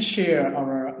like to share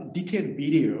our detailed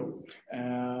video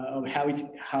of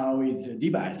how is the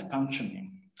device functioning.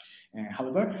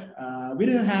 However, we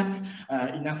don't have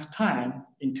enough time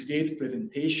in today's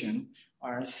presentation,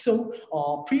 so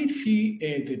please see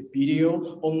the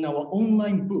video on our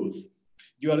online booth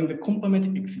during the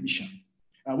COMPAMED exhibition.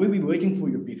 We'll be waiting for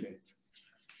your visit.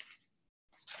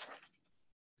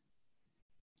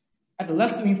 As the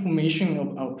last information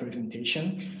of our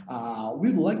presentation,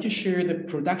 we would like to share the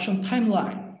production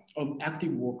timeline of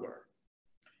Active Worker.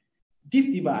 This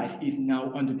device is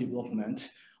now under development,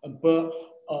 but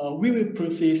we will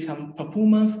proceed some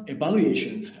performance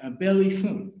evaluations very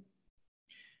soon.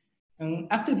 And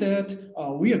after that,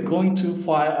 we are going to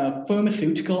file a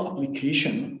pharmaceutical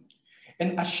application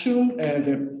and assume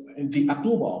the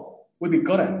approval will be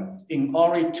gotten in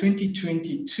early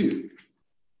 2022.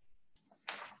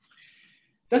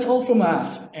 That's all from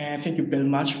us, and thank you very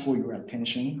much for your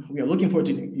attention. We are looking forward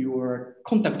to your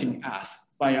contacting us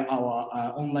via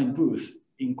our online booth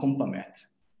in COMPAMED.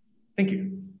 Thank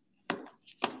you.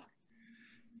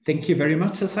 Thank you very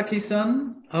much,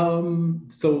 Sasaki-san.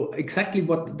 So exactly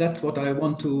that's what I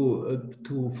want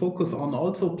to focus on.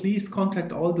 Also, please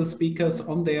contact all the speakers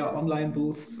on their online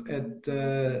booths at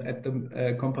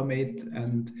the COMPAMED.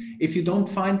 And if you don't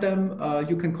find them,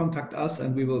 you can contact us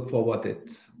and we will forward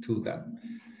it to them.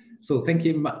 So thank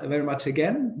you very much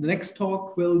again. The next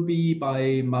talk will be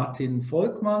by Martin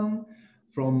Volkmann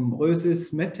from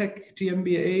ROESYS MedTech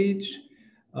GmbH.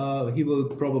 He will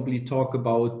probably talk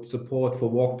about support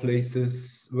for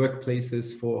workplaces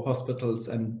for hospitals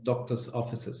and doctors'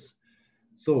 offices.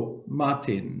 So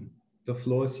Martin, the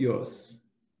floor is yours.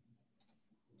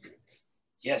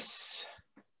 Yes.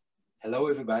 Hello,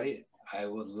 everybody. I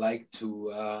would like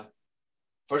to,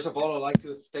 first of all, I'd like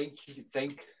to thank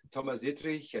Thomas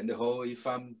Dietrich and the whole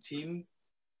IVAM team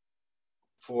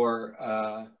for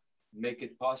make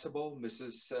it possible,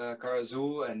 Mrs.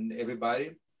 Karazu and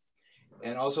everybody.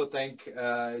 And also thank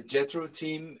Jetro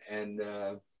team and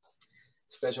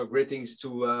special greetings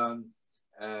to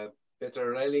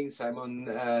Peter Reiling, Simon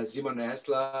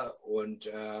Hessler, and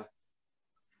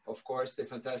of course the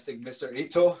fantastic Mr.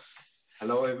 Ito.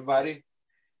 Hello, everybody.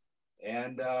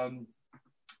 And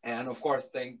of course,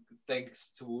 thanks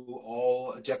to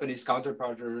all Japanese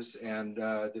counterparters and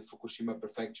the Fukushima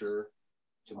Prefecture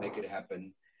to make it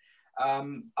happen. I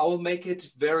will make it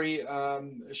very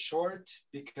short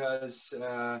because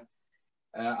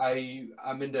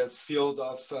I'm in the field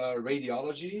of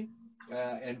radiology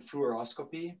and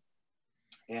fluoroscopy.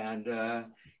 And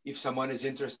if someone is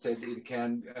interested, it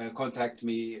can contact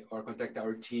me or contact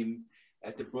our team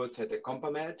at the booth at the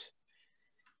COMPAMED.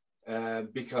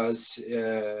 Because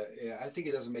I think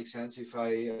it doesn't make sense if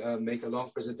I make a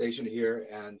long presentation here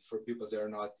and for people that are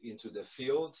not into the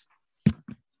field.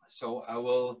 So I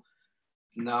will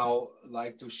now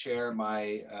like to share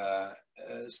my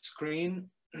screen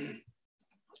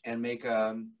and make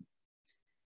a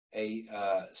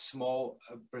small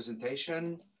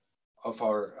presentation of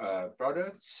our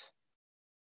products.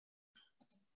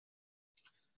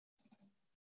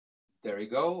 There you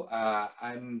go.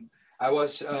 I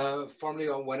was formerly,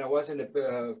 when I was in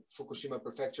the Fukushima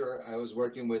Prefecture, I was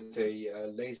working with a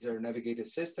laser navigated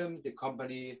system. The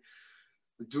company,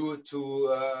 due to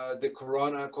the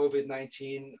Corona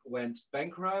COVID-19, went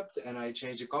bankrupt, and I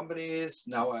changed the companies.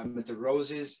 Now I'm at the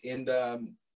ROESYS in the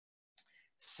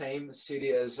same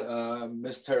city as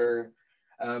Mr.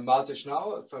 Malte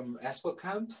Schnau from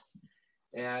Espelkamp,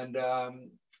 and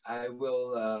I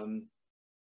will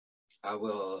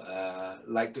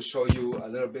like to show you a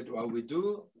little bit what we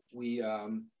do. We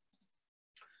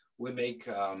make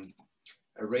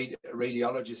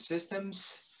radiology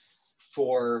systems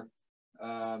for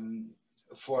the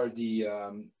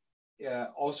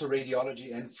also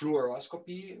radiology and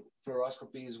fluoroscopy.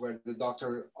 Fluoroscopy is where the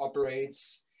doctor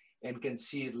operates and can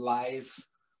see it live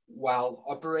while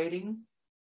operating.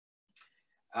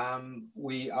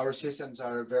 Our systems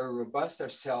are very robust. Are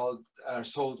sold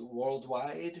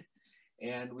worldwide.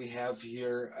 And we have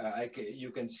here, you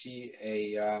can see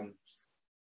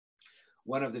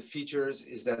one of the features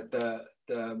is that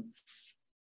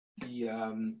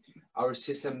our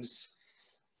systems,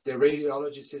 the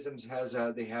radiology systems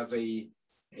they have a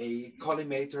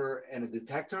collimator and a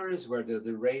detector is where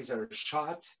the rays are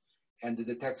shot, and the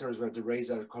detector is where the rays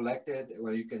are collected,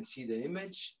 where you can see the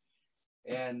image.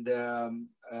 And the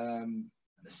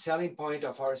selling point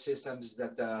of our systems is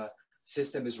that the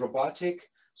system is robotic.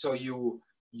 So you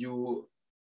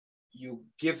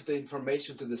give the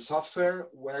information to the software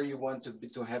where you want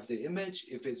to have the image,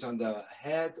 if it's on the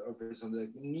head or if it's on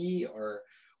the knee or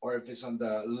if it's on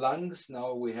the lungs.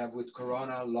 Now we have with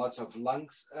Corona lots of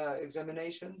lungs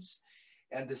examinations,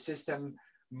 and the system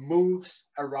moves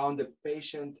around the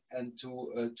patient and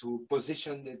to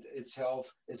position itself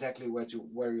exactly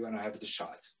where you want to have the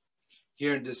shot.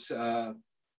 Here in this.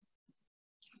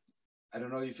 I don't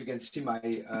know if you can see my,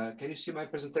 can you see my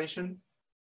presentation?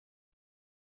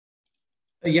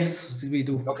 Yes, we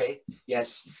do. Okay,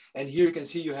 yes. And here you can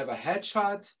see you have a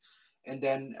headshot, and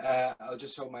then I'll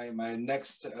just show my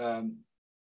next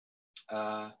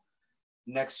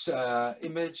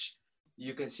image.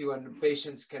 You can see when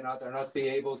patients are not be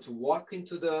able to walk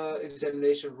into the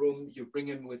examination room, you bring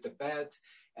him with the bed,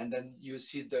 and then you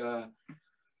see the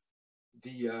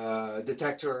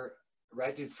detector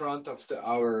right in front of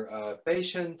our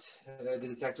patient. The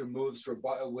detector moves with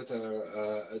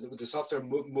the software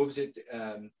moves it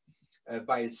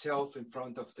by itself in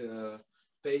front of the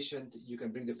patient. You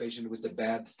can bring the patient with the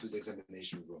bed to the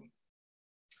examination room.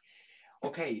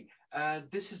 Okay,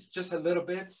 this is just a little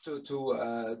bit to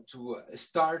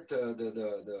start to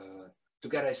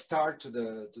get a start to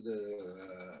the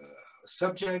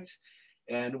subject.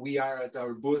 And we are at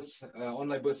our booth,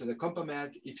 online booth at the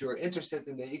COMPAMED. If you're interested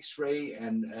in the X-ray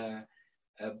and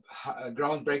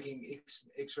groundbreaking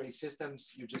X-ray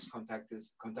systems, you just contact us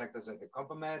at the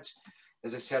COMPAMED.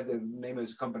 As I said, the name of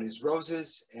the company is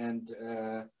ROESYS, and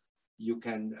you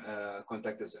can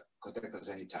contact us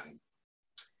anytime.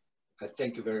 I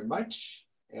thank you very much,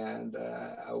 and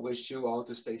I wish you all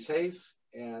to stay safe,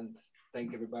 and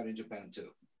thank everybody in Japan too.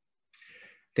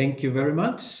 Thank you very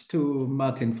much to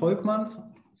Martin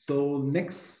Volkmann. So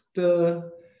next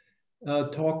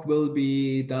talk will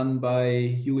be done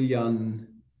by Julian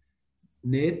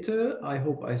Nete. I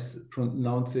hope I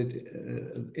pronounce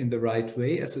it in the right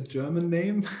way as a German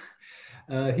name.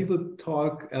 He will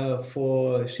talk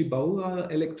for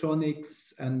Shibaura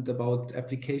Electronics and about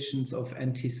applications of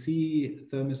NTC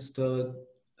thermistors,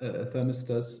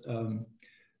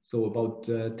 so about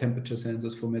temperature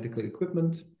sensors for medical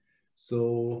equipment.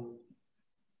 So,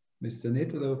 Mr.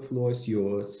 Nete, the floor is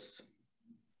yours.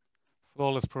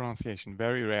 Flawless pronunciation,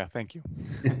 very rare, thank you.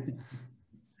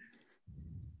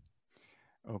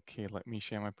 Okay, let me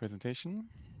share my presentation.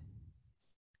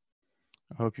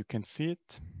 I hope you can see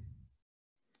it.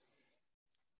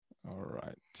 All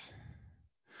right.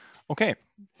 Okay,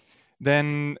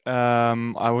 then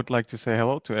I would like to say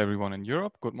hello to everyone in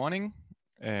Europe. Good morning.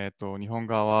 日本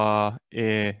語は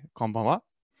こんばんは。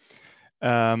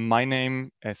My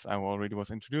name, as I already was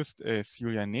introduced, is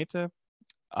Julian Nete.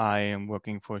 I am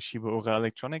working for Shibaura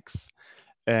Electronics,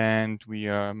 and we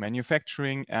are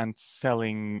manufacturing and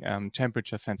selling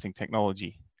temperature sensing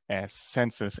technology as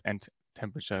sensors and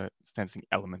temperature sensing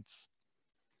elements.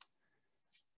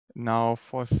 Now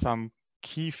for some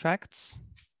key facts.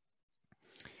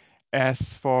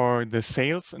 As for the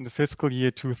sales in the fiscal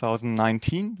year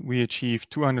 2019, we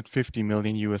achieved $250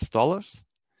 million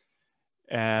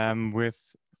with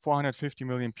 450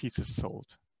 million pieces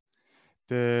sold.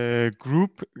 The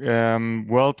group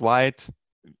worldwide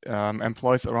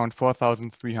employs around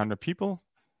 4,300 people,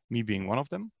 me being one of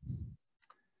them.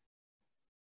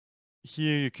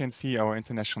 Here you can see our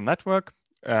international network.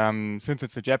 Since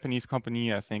it's a Japanese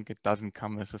company, I think it doesn't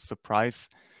come as a surprise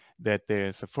that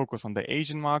there's a focus on the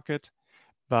Asian market.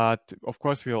 But of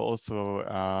course, we are also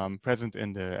present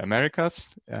in the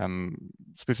Americas,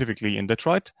 specifically in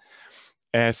Detroit,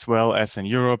 as well as in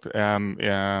Europe,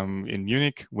 in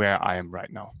Munich, where I am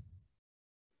right now.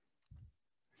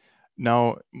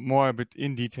 Now, more a bit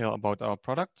in detail about our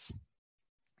products.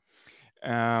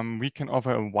 We can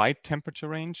offer a wide temperature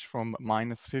range from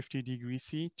 -50 degrees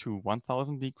C to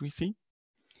 1000 degrees C,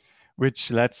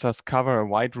 which lets us cover a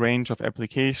wide range of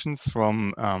applications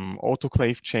from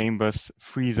autoclave chambers,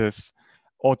 freezers,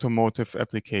 automotive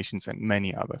applications, and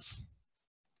many others.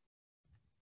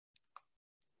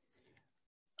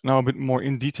 Now a bit more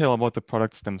in detail about the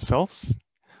products themselves.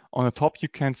 On the top, you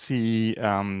can see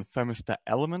thermistor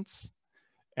elements,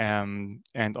 and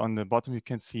on the bottom, you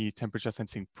can see temperature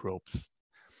sensing probes.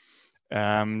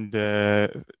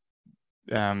 The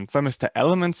thermistor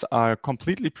elements are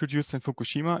completely produced in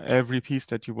Fukushima. Every piece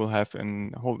that you will have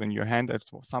hold in your hand at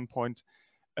some point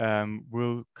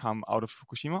will come out of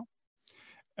Fukushima.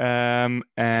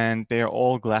 And they are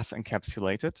all glass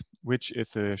encapsulated, which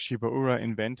is a Shibaura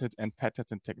invented and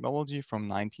patented technology from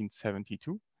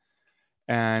 1972.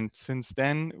 And since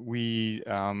then, we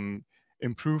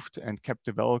improved and kept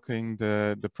developing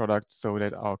the product so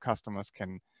that our customers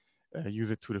can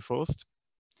use it to the fullest.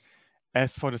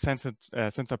 As for the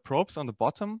sensor probes on the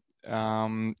bottom,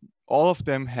 all of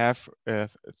them have a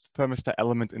thermistor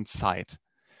element inside.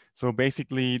 So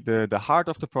basically, the heart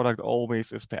of the product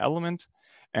always is the element,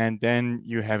 and then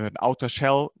you have an outer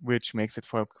shell, which makes it,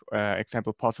 for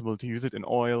example, possible to use it in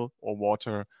oil or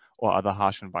water or other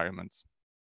harsh environments.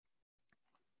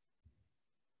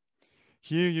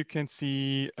 Here you can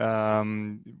see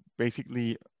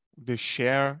basically the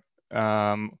share,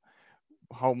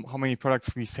 how many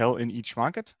products we sell in each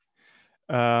market.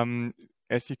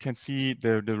 As you can see,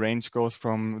 the range goes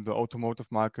from the automotive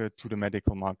market to the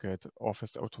medical market,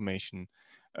 office automation,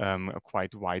 a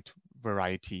quite wide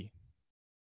variety.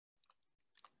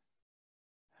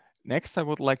 Next, I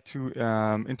would like to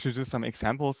introduce some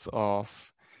examples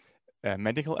of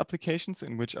medical applications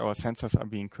in which our sensors are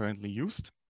being currently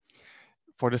used.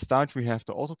 For the start, we have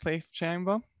the autoclave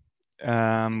chamber,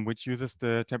 which uses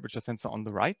the temperature sensor on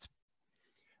the right.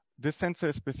 This sensor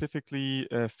is specifically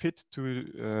fit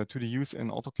to the use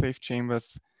in autoclave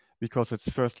chambers because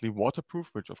it's firstly waterproof,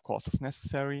 which of course is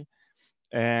necessary,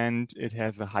 and it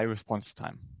has a high response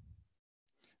time.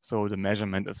 So the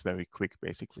measurement is very quick,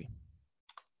 basically.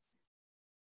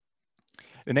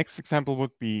 The next example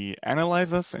would be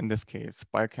analyzers, in this case,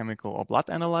 biochemical or blood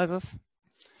analyzers.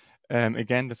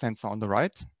 Again, the sensor on the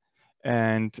right.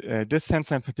 And this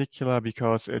sensor in particular,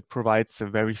 because it provides a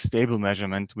very stable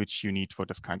measurement, which you need for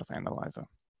this kind of analyzer.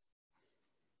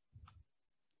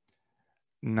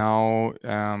 Now,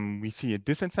 we see a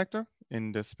disinfector,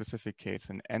 in this specific case,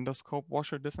 an endoscope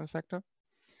washer disinfector.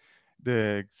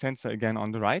 the sensor again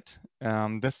on the right.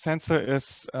 This sensor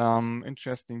is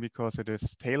interesting because it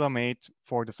is tailor-made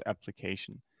for this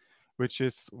application, which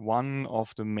is one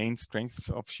of the main strengths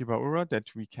of Shiba Ura that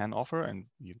we can offer and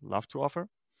we love to offer.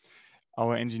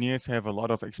 Our engineers have a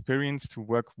lot of experience to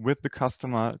work with the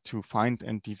customer to find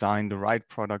and design the right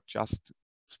product just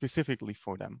specifically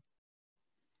for them.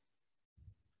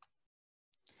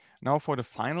 Now for the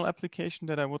final application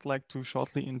that I would like to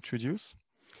shortly introduce.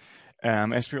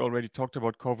 As we already talked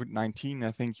about COVID-19,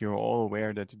 I think you're all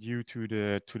aware that due to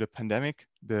the pandemic,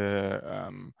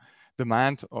 the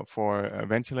demand for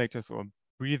ventilators or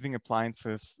breathing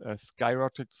appliances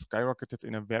skyrocketed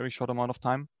in a very short amount of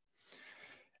time.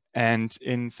 And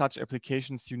in such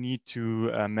applications, you need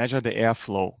to measure the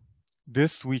airflow.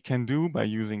 This we can do by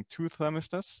using two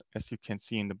thermistors, as you can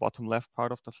see in the bottom left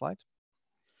part of the slide.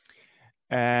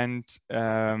 And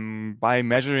by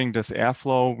measuring this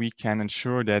airflow, we can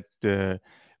ensure that the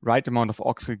right amount of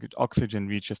oxygen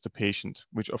reaches the patient,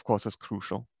 which of course is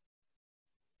crucial.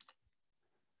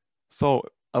 So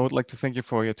I would like to thank you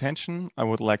for your attention. I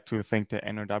would like to thank the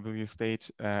NRW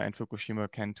State and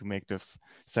Fukushima Ken to make this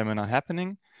seminar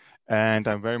happening. And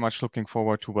I'm very much looking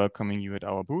forward to welcoming you at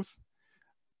our booth.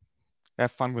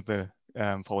 Have fun with the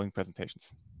following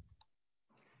presentations.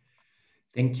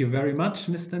 Thank you very much,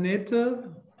 Mr.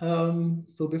 Nete.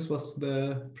 So this was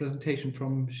the presentation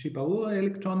from Shiba Ura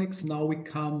Electronics. Now we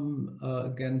come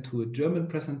again to a German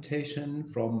presentation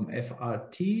from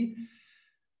FRT.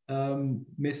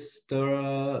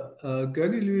 Mr.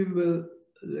 Gögelü will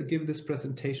give this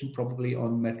presentation probably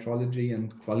on metrology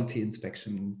and quality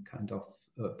inspection kind of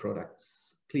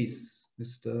products. Please,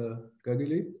 Mr.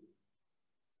 Gögelü.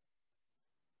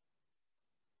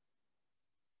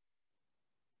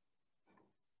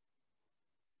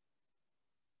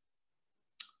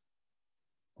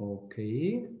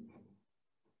 Okay.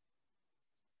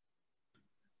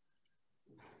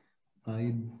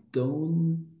 I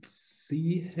don't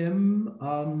see him,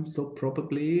 so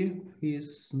probably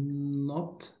he's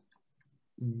not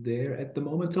there at the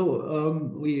moment.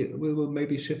 So we will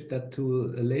maybe shift that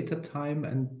to a later time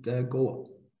and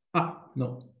go.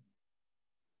 No.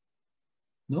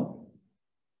 No?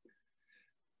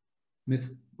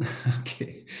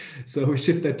 Okay, so we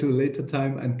shift that to a later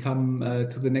time and come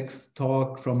to the next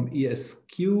talk from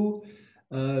ESQ.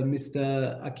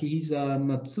 Mr. Akihisa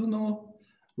Matsuno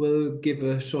will give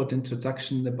a short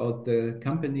introduction about the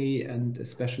company and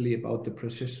especially about the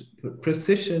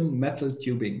precision metal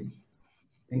tubing.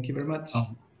 Thank you very much.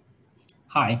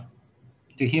 Hi,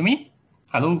 do you hear me?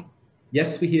 Hello?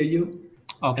 Yes, we hear you.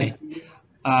 Okay.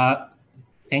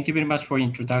 Thank you very much for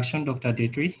introduction, Dr.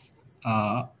 Dietrich.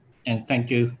 And thank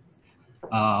you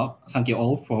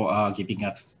all for giving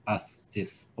us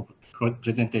this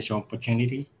presentation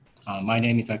opportunity. My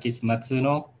name is Akihisa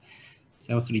Matsuno,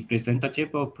 Sales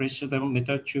Representative of Precision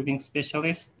Metal Tubing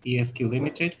Specialist, ESQ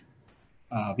Limited.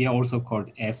 We are also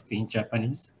called ESQ in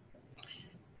Japanese.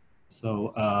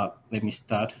 So let me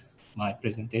start my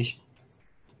presentation.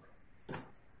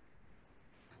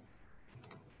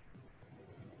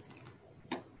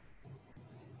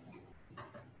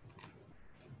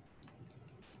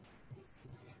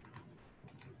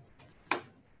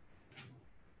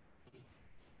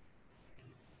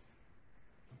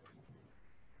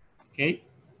 Okay.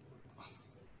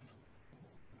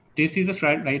 This is the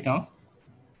slide right now.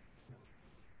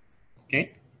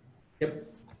 Okay.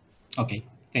 Yep. Okay,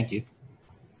 thank you.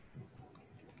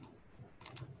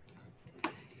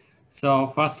 So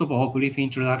first of all, brief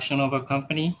introduction of our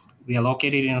company. We are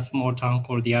located in a small town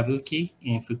called Yabuki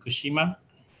in Fukushima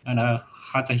and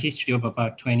has a history of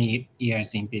about 20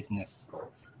 years in business.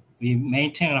 We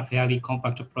maintain a fairly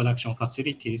compact production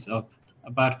facilities of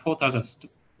about 4,000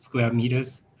 square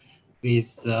meters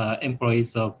with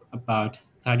employees of about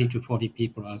 30 to 40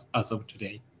 people as of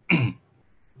today.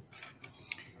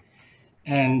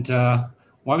 And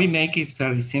what we make is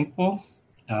fairly simple.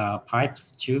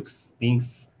 Pipes, tubes,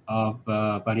 rings of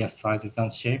various sizes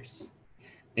and shapes.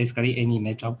 Basically any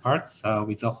metal parts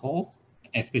with a hole,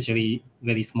 especially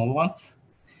very small ones.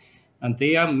 And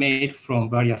they are made from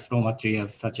various raw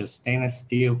materials such as stainless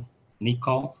steel,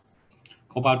 nickel,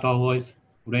 cobalt alloys,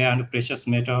 rare and precious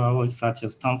metal alloys such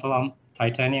as tantalum,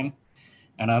 titanium,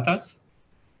 and others.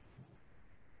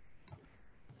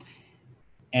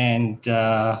 And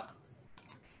as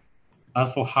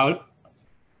for how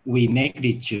we make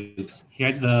these tubes,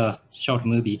 here's a short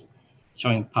movie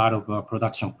showing part of our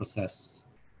production process.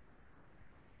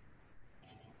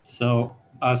 So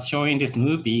as shown in this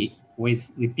movie,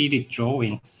 with repeated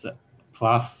drawings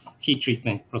plus heat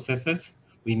treatment processes,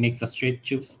 we make the straight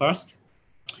tubes first.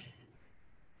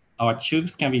 our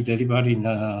tubes can be delivered in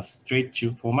a straight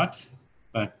tube format,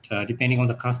 but depending on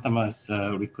the customer's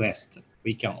request,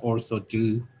 we can also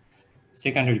do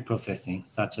secondary processing,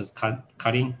 such as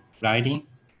cutting, grinding,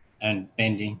 and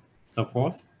bending, so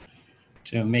forth,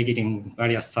 to make it in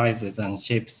various sizes and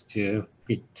shapes to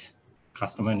fit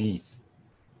customer needs.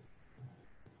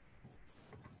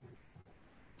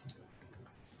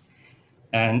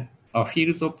 And our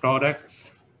fields of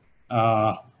products,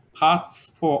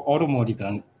 parts for automotive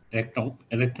and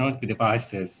electronic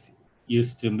devices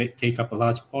used to take up a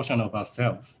large portion of our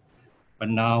sales, but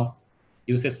now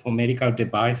uses for medical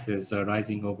devices are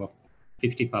rising over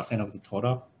 50% of the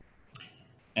total.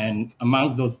 And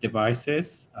among those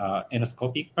devices,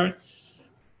 endoscopic parts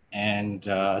and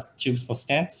tubes for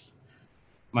stents,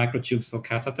 microtubes for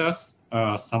catheters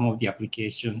are some of the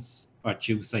applications where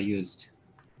tubes are used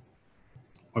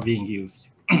or being used.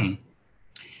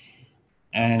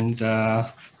 And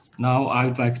now I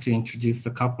would like to introduce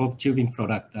a couple of tubing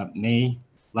products that may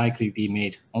likely be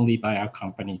made only by our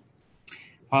company.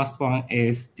 First one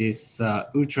is this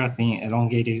ultra-thin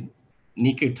elongated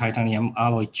nickel titanium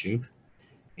alloy tube.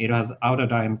 It has outer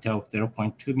diameter of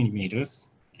 0.2 millimeters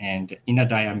and inner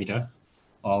diameter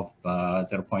of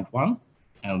 0.1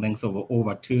 and length of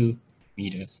over 2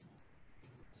 meters.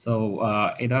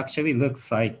 So it actually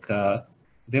looks like a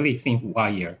very thin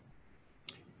wire.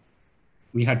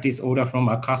 We had this order from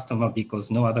our customer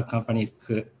because no other companies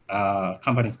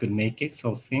could make it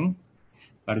so thin,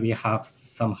 but we have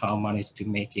somehow managed to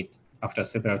make it after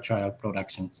several trial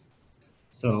productions.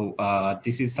 So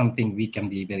this is something we can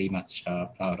be very much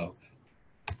proud of.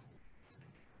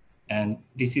 And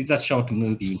this is a short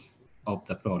movie of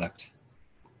the product.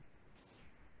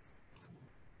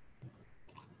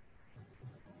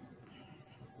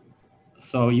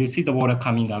 So you see the water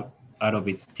coming out of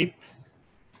its tip.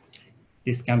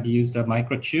 This can be used as a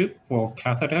microtube for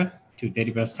catheter to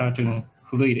deliver certain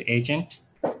fluid agent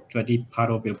to a deep part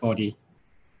of your body,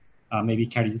 maybe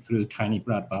carried through tiny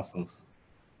blood vessels.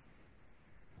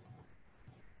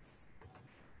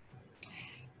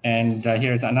 And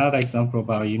here's another example of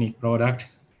our unique product,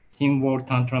 thin wall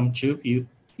tantalum tube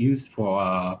used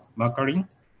for margarine.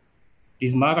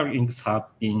 These margarines have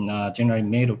been generally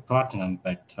made of platinum,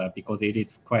 but because it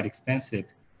is quite expensive,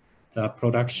 the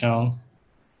production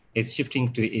is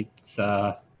shifting to its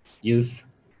use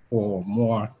for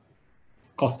more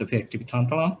cost-effective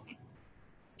tantalum.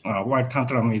 While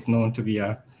tantalum is known to be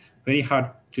a very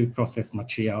hard to process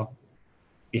material,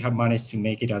 we have managed to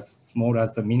make it as small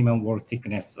as the minimum wall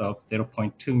thickness of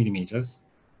 0.2 millimeters,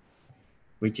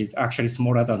 which is actually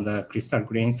smaller than the crystal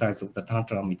grain size of the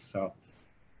tantalum itself.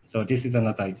 So this is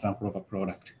another example of a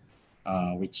product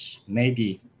which may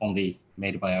be only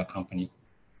made by our company.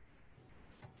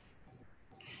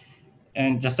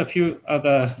 And just a few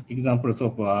other examples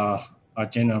of our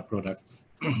general products.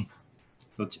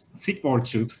 So thick wall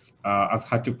tubes are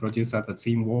hard to produce as the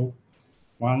thin wall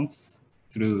ones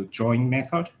through drawing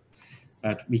method,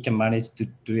 but we can manage to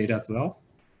do it as well.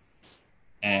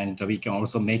 And we can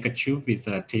also make a tube with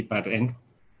a tapered end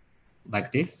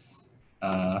like this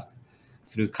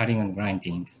through cutting and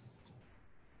grinding.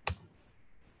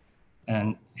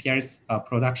 And here's a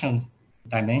production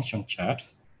dimension chart.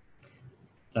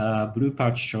 The blue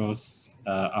part shows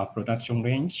our production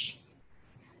range.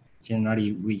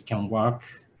 Generally, we can work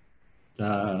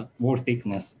the wall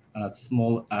thickness as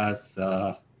small as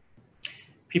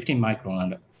 15 micron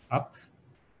and up,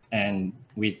 and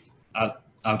with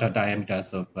outer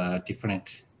diameters of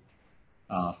different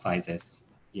sizes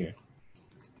here.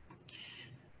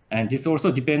 And this also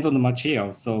depends on the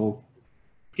material. So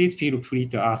please feel free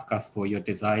to ask us for your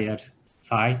desired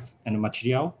size and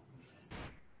material.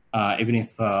 Even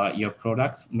if your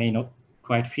products may not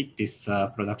quite fit this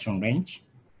production range,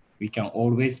 we can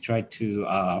always try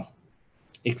to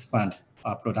expand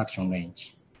our production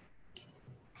range.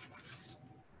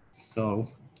 So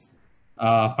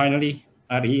finally,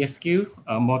 at ESQ,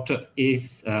 our motto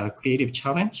is creative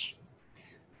challenge.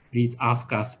 Please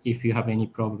ask us if you have any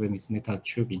problem with metal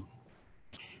tubing.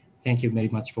 Thank you very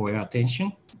much for your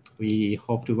attention. We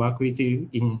hope to work with you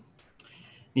in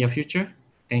near future.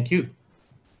 Thank you.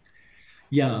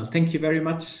 Yeah, thank you very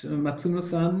much,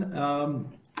 Matsuno-san.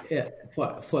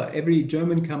 For every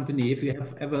German company, if you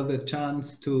have ever the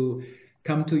chance to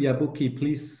come to Yabuki,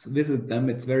 please visit them.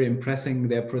 It's very impressive,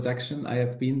 their production. I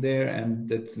have been there, and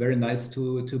it's very nice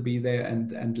to be there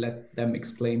and let them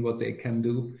explain what they can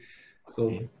do.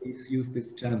 So please use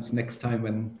this chance next time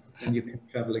when you can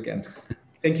travel again.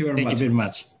 Thank you very much. Thank you very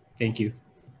much. Thank you.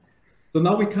 So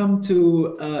now we come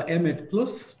to MED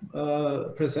Plus,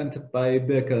 presented by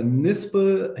Birger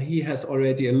Nispel. He has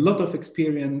already a lot of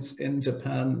experience in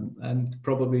Japan, and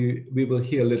probably we will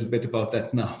hear a little bit about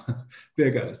that now.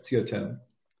 Birger, it's your turn.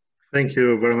 Thank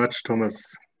you very much, Thomas.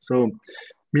 So,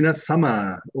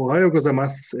 minasama, ohayo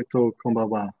gozaimasu,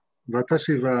 konbanwa.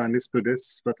 Watashi wa Nispel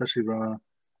desu. Watashi wa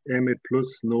MED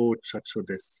Plus no chacho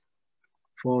desu.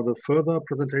 For the further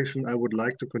presentation, I would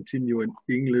like to continue in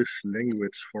English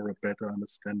language for a better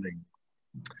understanding.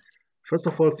 First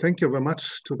of all, thank you very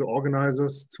much to the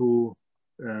organizers to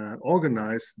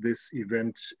organize this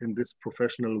event in this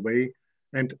professional way.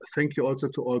 And thank you also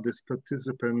to all these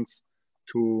participants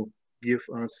to give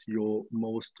us your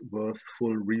most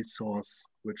worthful resource,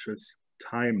 which is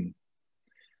time.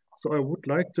 So I would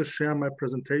like to share my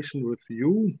presentation with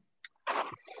you.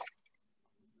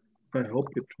 I hope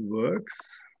it works.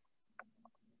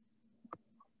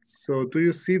 So do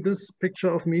you see this picture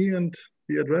of me and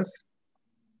the address?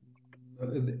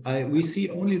 We see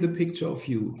only the picture of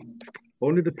you.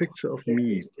 Only the picture of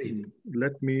me.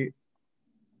 Let me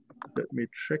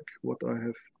check what I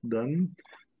have done.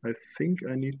 I think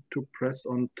I need to press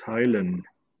on Teilen.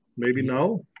 Maybe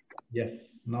now? Yes,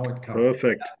 now it comes.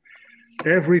 Perfect.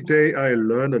 Every day I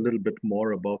learn a little bit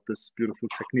more about this beautiful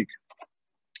technique.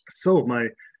 So my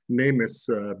name is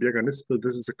Birger Nispel.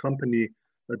 This is a company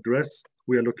address.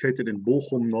 We are located in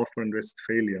Bochum,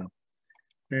 North-Rhine-Westfalia.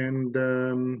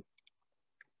 And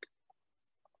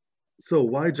so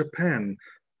why Japan?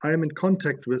 I am in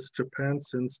contact with Japan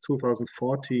since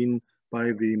 2014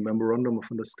 by the Memorandum of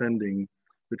Understanding,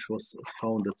 which was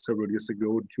founded several years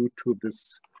ago due to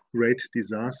this great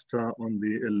disaster on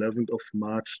the 11th of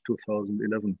March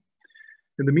 2011.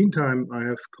 In the meantime, I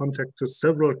have contact to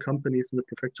several companies in the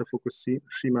Prefecture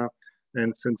Fukushima,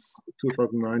 and since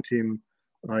 2019,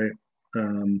 I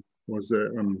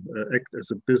act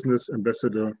as a business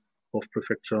ambassador of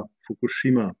Prefecture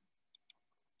Fukushima.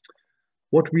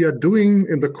 What we are doing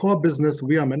in the core business,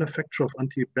 we are manufacturer of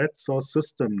anti-bed sore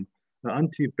system. The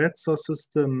anti-bed sore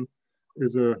system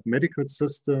is a medical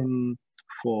system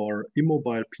for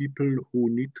immobile people who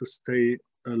need to stay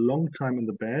a long time in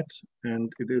the bed,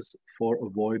 and it is for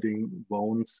avoiding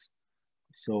wounds.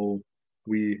 So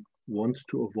we want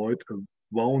to avoid a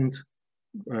wound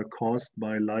caused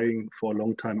by lying for a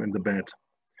long time in the bed.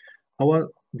 Our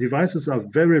devices are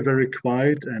very, very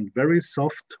quiet and very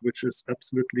soft, which is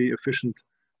absolutely efficient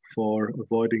for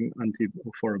avoiding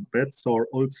for bed sore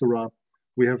ulcera.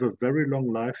 We have a very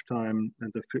long lifetime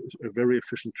and a very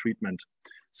efficient treatment.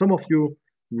 Some of you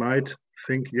might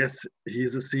think, yes,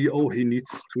 he's a CEO, he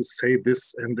needs to say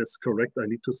this, and that's correct. I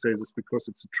need to say this because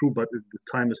it's true, but the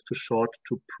time is too short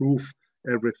to prove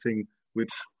everything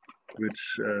which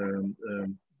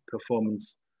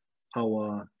performance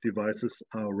our devices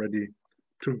are ready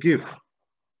to give.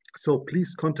 So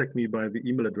please contact me by the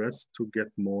email address to get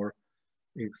more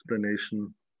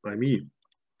explanation by me.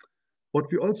 What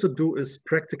we also do is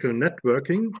practical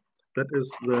networking. That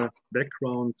is the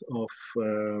background of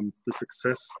the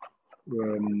success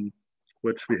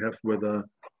which we have with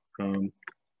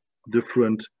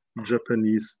different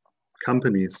Japanese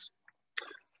companies.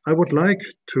 I would like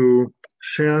to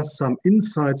share some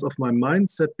insights of my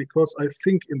mindset because I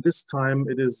think in this time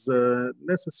it is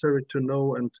necessary to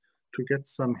know and to get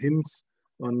some hints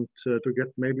and to get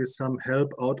maybe some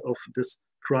help out of this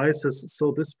crisis.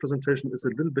 So this presentation is a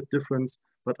little bit different,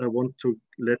 but I want to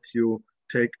let you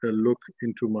take a look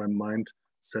into my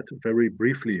mindset very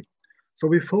briefly. So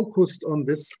we focused on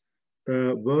this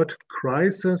word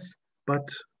crisis, but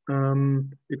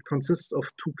it consists of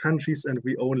two countries and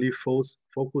we only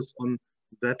focus on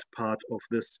that part of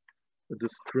this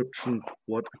description,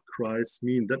 what a crisis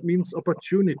means. That means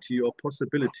opportunity or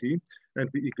possibility, and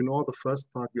we ignore the first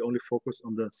part, we only focus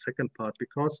on the second part,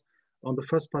 because on the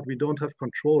first part we don't have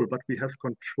control, but we have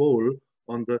control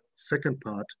on the second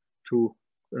part to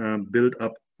build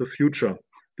up the future.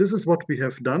 This is what we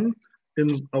have done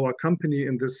in our company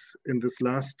in this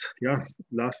last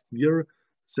year,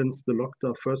 since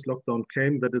the first lockdown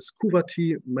came. That is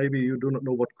Kuwati. Maybe you do not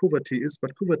know what Kuwati is,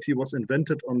 but Kuwati was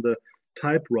invented on the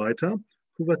typewriter.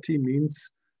 Kuwati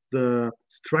means the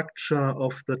structure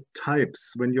of the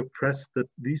types. When you press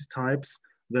these types,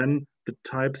 then the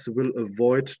types will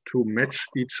avoid to match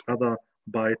each other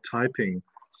by typing.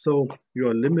 So you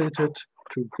are limited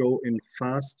to go in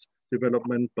fast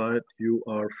development, but you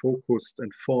are focused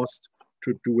and forced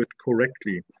to do it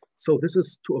correctly. So this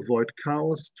is to avoid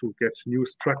chaos, to get new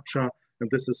structure,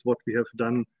 and this is what we have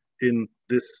done in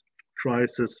this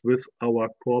crisis with our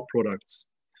core products.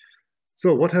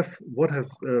 So what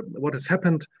has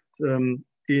happened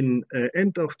in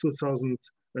end of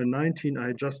 2019,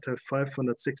 I just have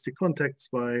 560 contacts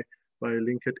by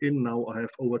LinkedIn. Now I have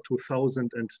over 2,000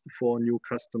 and 4 new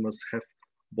customers have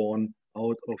born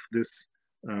out of this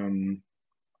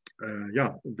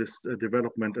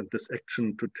development and this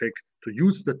action to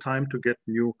use the time to get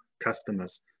new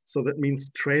customers. So that means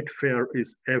trade fair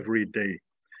is every day.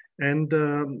 And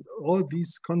all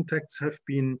these contacts have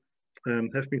been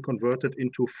converted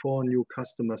into 4 new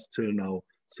customers till now.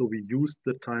 So we used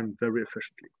the time very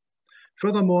efficiently.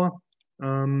 Furthermore,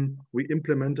 we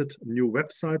implemented new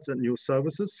websites and new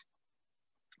services.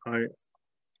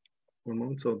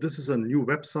 So this is a new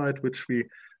website which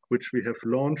we have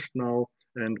launched now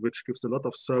and which gives a lot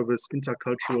of service,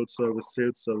 intercultural service,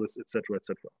 sales service, etc.,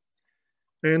 etc.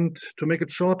 And to make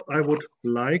it short, I would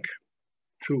like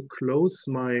to close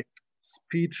my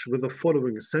speech with the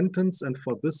following sentence, and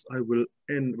for this I will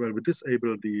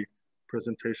disable the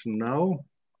presentation now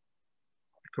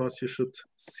because you should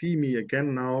see me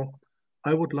again now.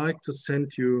 I would like to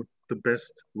send you the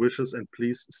best wishes and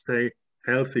please stay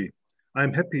healthy.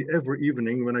 I'm happy every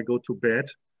evening when I go to bed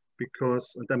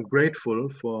because, and I'm grateful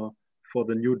for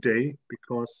the new day,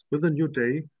 because with the new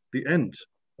day, the end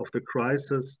of the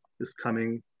crisis is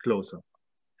coming closer.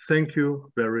 Thank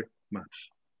you very much.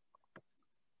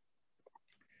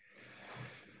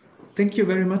 Thank you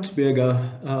very much, Birger,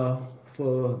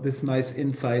 for this nice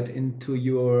insight into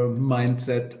your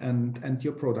mindset and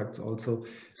your products also.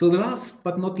 So the last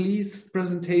but not least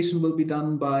presentation will be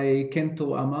done by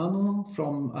Kento Amano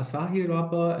from Asahi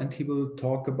Rubber, and he will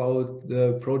talk about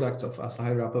the products of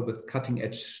Asahi Rubber with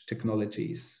cutting-edge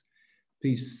technologies.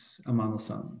 Please,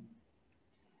 Amano-san.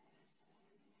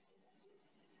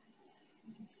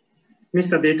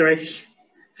 Mr. Dietrich,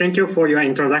 thank you for your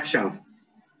introduction.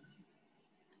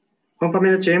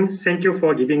 COMPAMED team, thank you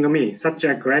for giving me such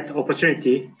a great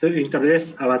opportunity to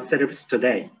introduce ourselves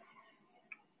today.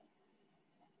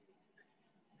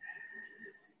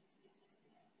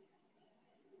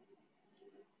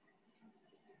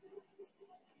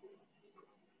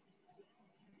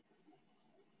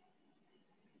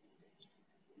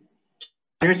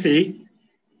 Can you see?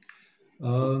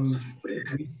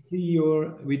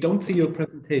 We don't see your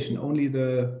presentation, only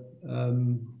the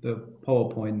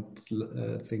PowerPoint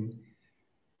thing,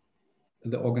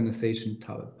 the organization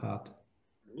part.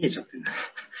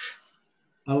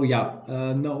 Oh yeah,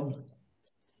 no,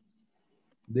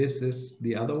 this is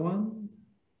the other one,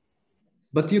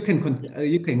 but you can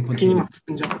continue.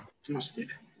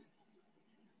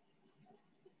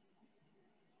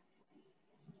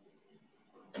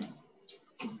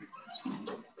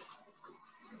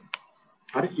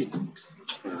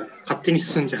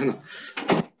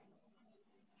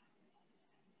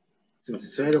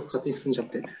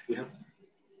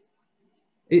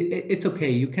 It's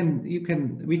okay.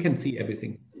 We can see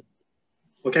everything.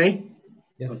 Okay.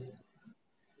 Yes.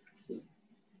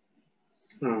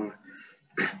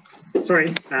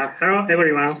 Sorry. Hello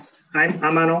everyone. I'm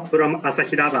Amano from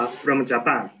Asahi Rubber from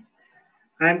Japan.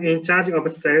 I'm in charge of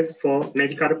sales for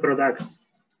medical products.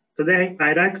 Today,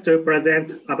 I'd like to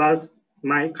present about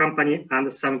my company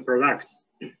and some products.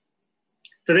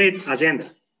 Today's agenda.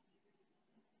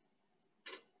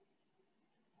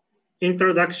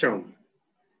 Introduction.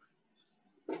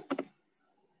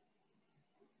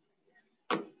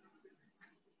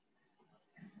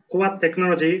 Core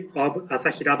technology of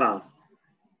Asahi Rubber.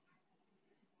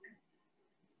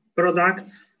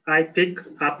 Products. I pick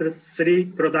up 3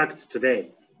 products today.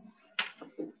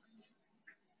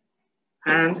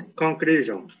 And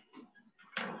conclusion.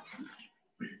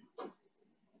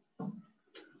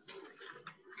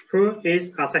 Who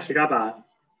is Asahi Rubber?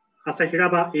 Asahi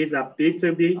Rubber is a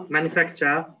B2B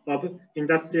manufacturer of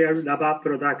industrial rubber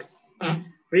products.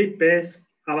 We base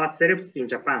ourselves in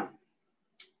Japan.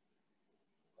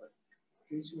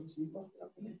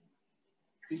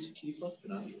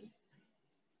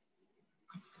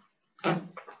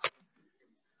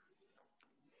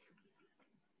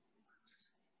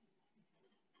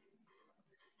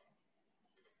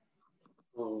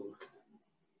 Oh.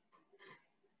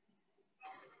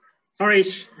 Sorry,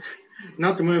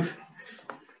 not to move.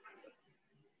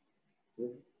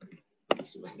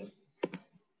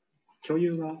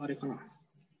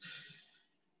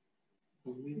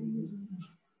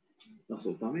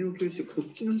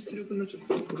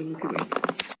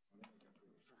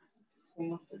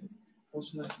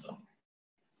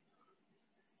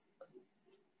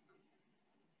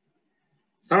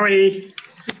 Sorry.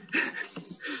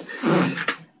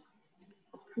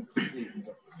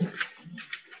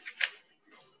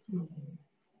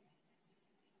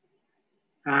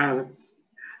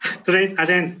 Today's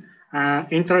agenda,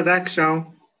 introduction,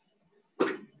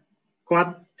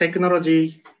 core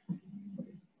technology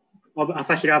of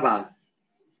Asahi Rubber.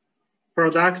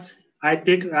 Products, I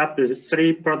picked up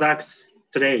 3 products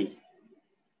today.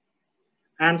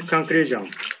 And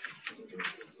conclusion.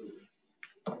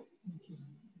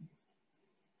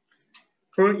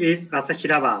 Who is Asahi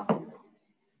Rubber?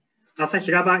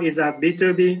 Asahi Rubber is a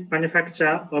B2B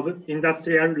manufacturer of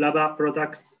industrial rubber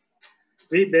products.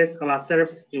 We base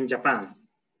ourselves in Japan.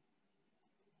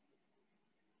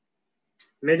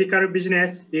 Medical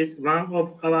business is one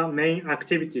of our main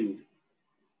activities,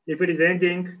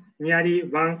 representing nearly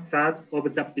 1/3 of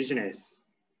the business.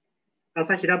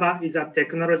 Asahi Rubber is a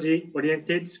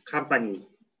technology-oriented company,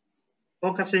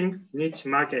 focusing niche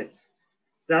markets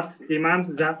that demand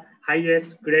the highest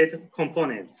grade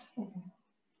components.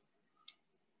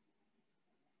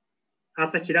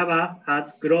 Asahi Rubber has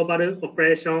global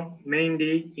operation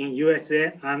mainly in USA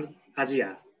and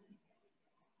Asia.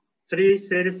 3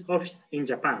 sales offices in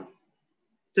Japan,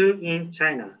 2 in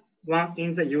China, 1 in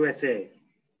the USA.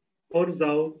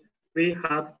 Although we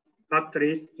have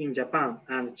factories in Japan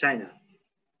and China.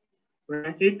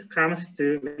 When it comes to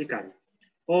medical,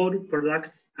 all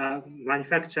products are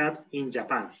manufactured in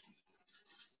Japan.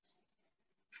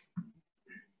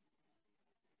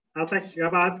 Asahi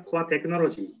Rubber's core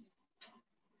technology.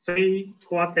 3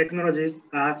 core technologies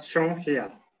are shown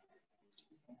here.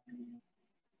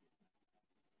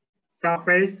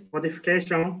 Surface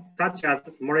modification such as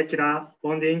molecular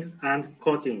bonding and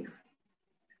coating.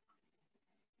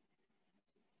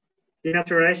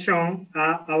 Denaturation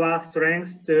are our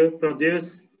strengths to produce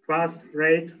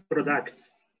first-rate products.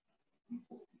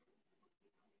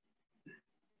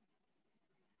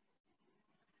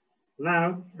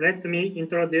 Now, let me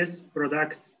introduce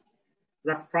products.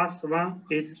 The first one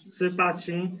is super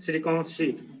thin silicone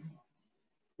sheet.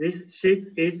 This sheet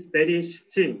is very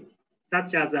thin,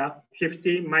 such as a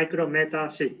 50 micrometer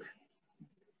sheet,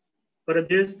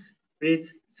 produced with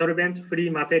solvent-free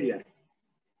material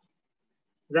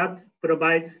that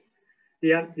provides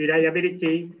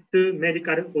reliability to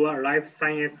medical or life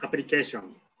science application.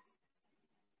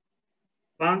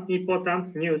 One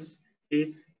important news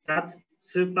is that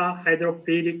super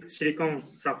hydrophilic silicone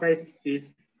surface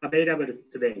is available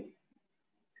today.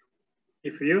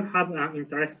 If you have an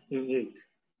interest in it,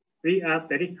 we are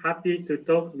very happy to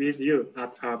talk with you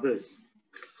at our booth.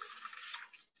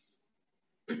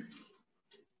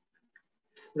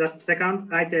 The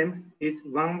second item is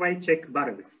one-way check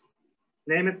valves,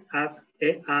 named as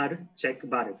AR check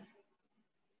valve.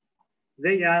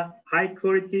 They are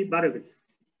high-quality valves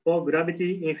for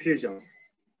gravity infusion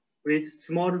with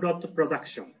small lot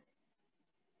production.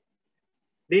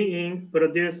 Being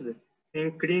produced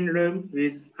in clean room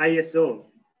with ISO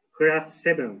class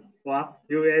 7 or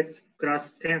US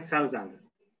class 10,000.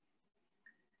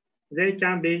 They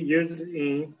can be used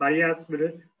in various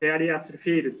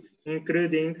fields,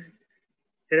 including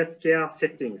healthcare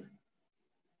setting.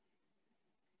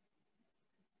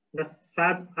 The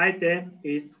third item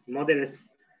is models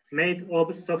made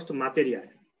of soft material.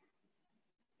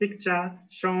 Picture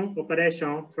shown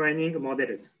operation training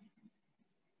models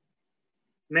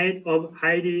made of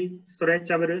highly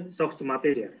stretchable soft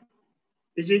material.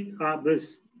 Visit our booth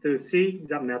to see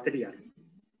the material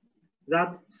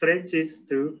that stretches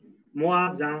to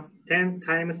more than 10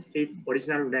 times its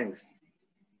original length.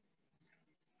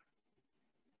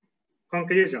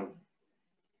 Conclusion.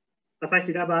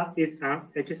 Asahi Rubber is an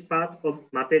expert of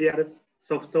materials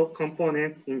soft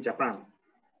components in Japan.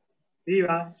 We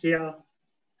are here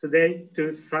today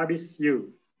to service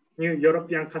you, new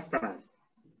European customers,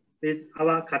 with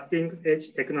our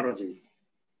cutting-edge technologies.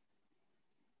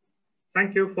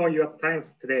 Thank you for your time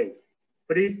today.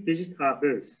 Please visit our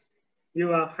booth.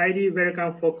 You are highly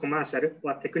welcome for commercial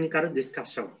or technical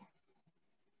discussion.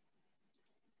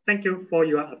 Thank you for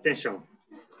your attention.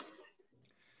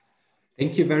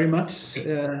 Thank you very much,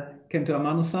 Kento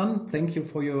Amano-san. Thank you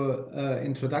for your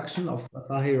introduction of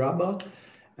Asahi Rubber.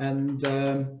 And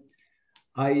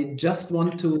I just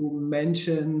want to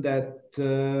mention that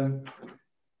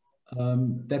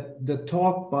that the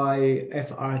talk by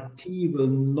FRT will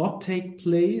not take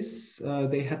place.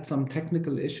 They had some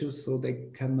technical issues, so they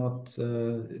cannot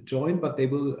join, but they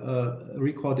will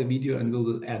record a video and we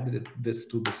will add this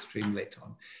to the stream later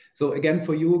on. So again,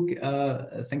 for you,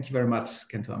 thank you very much,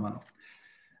 Kento Amano.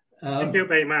 Thank you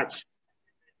very much.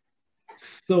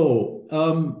 So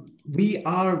we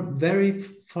are very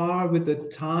far with the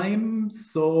time,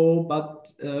 so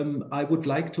but I would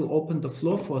like to open the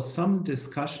floor for some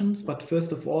discussions. But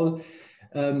first of all,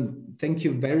 thank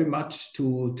you very much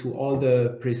to all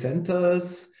the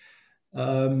presenters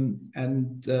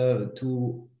and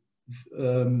to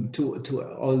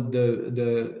all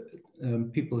the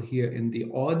people here in the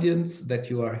audience that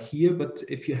you are here, but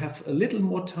if you have a little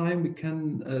more time, we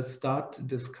can start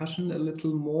discussion a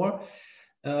little more.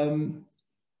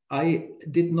 I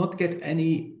did not get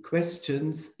any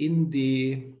questions in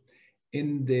the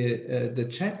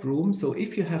chat room. So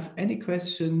if you have any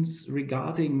questions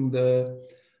regarding the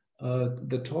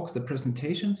talks, the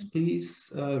presentations,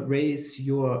 please raise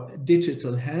your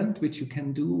digital hand, which you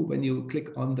can do when you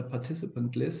click on the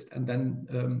participant list, and then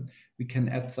we can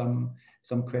add some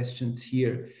questions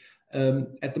here.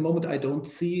 At the moment, I don't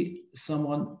see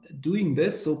someone doing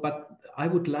this, but I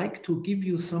would like to give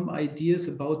you some ideas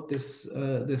about this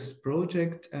this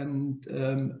project and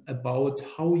about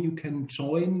how you can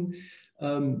join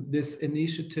this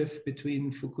initiative between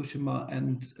Fukushima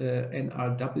and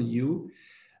NRW.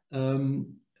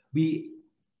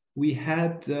 We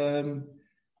had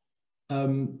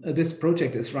this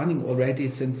project is running already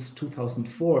since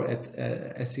 2004,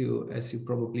 as you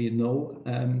probably know.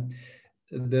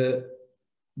 The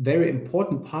very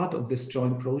important part of this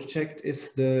joint project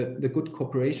is the good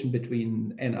cooperation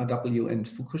between NRW and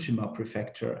Fukushima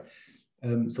Prefecture.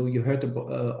 So you heard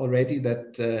already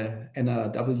that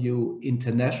NRW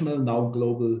International, now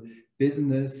Global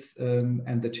Business,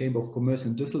 and the Chamber of Commerce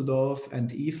in Düsseldorf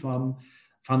and IVAM,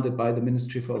 funded by the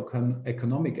Ministry for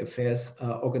Economic Affairs,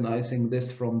 organizing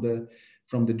this from the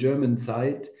German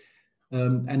side.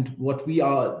 And what we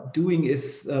are doing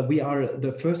is we are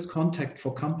the first contact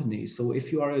for companies. So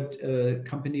if you are a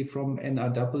company from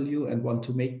NRW and want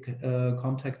to make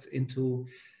contacts into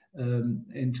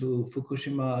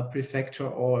Fukushima Prefecture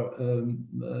or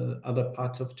other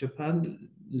parts of Japan,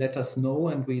 let us know,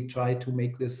 and we try to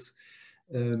make this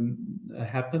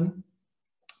happen.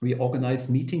 We organize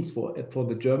meetings for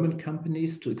the German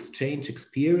companies to exchange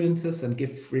experiences and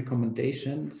give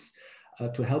recommendations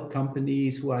to help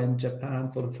companies who are in Japan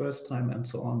for the first time and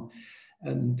so on.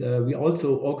 And we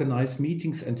also organize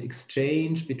meetings and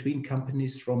exchange between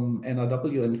companies from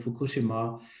NRW and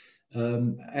Fukushima,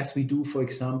 as we do, for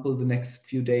example, the next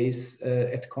few days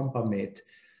at COMPAMED.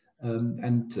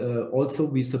 And also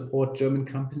we support German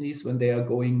companies when they are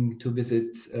going to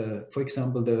visit, for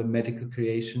example, the Medical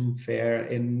Creation Fair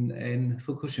in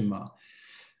Fukushima.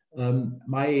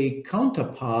 My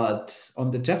counterpart on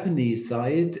the Japanese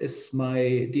side is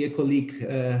my dear colleague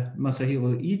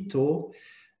Masahiro Ito.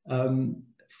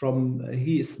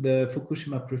 He is the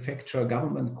Fukushima Prefecture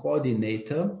Government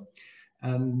Coordinator.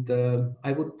 And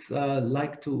I would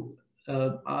like to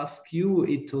ask you,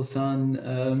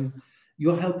 Ito-san,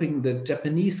 you're helping the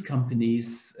Japanese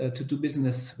companies to do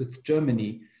business with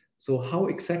Germany. So how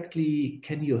exactly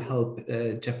can you help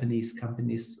Japanese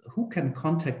companies? Who can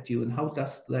contact you and how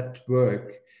does that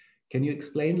work? Can you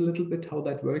explain a little bit how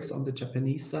that works on the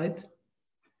Japanese side?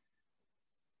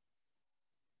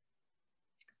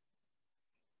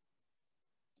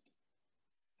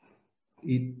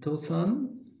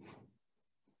 Ito-san?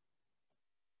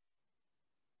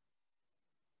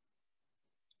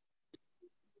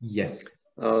 Yes.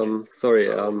 Sorry,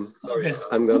 I'm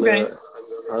gonna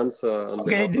answer on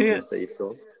behalf of Mr. Ito.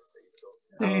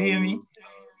 Do you hear me?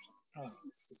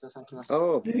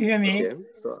 Oh, do you hear me? Okay.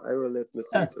 So I will let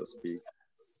Mr. Ito speak.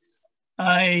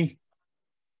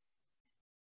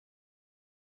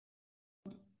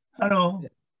 Hello.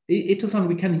 Ito-san,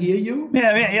 we can hear you.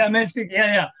 Yeah, may I speak?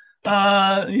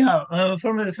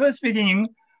 From the first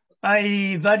beginning,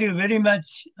 I value very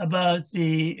much about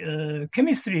the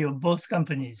chemistry of both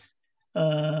companies,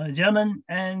 German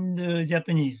and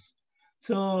Japanese.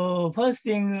 So first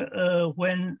thing,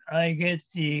 when I get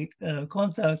the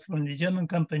contact from the German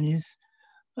companies,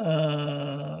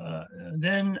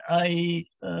 then I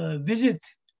visit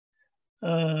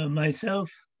myself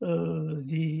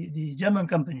the German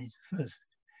companies first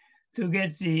to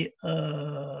get the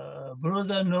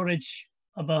broader knowledge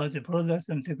about the products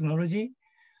and technology.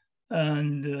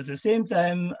 And at the same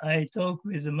time, I talk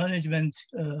with the management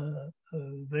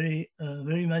very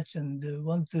much and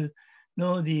want to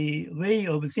know the way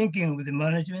of thinking with the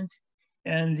management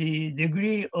and the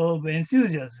degree of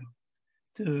enthusiasm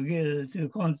to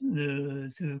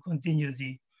continue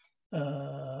the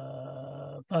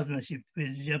partnership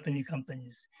with Japanese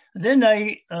companies. Then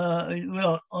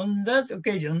on that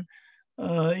occasion,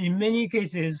 in many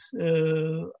cases,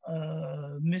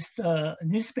 Mr.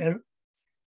 Nispel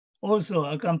also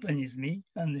accompanies me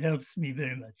and helps me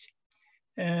very much.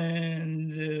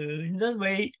 And in that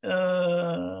way,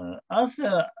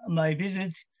 after my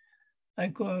visit, I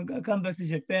come back to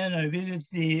Japan. I visit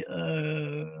the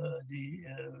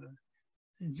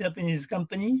Japanese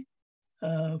company,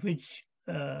 which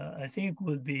I think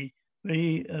would be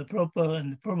very proper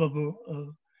and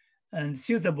probable and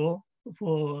suitable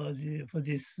for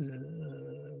this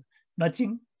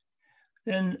matching.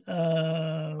 Then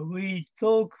we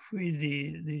talk with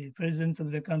the president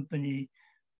of the company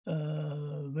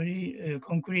very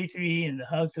concretely and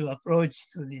how to approach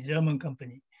to the German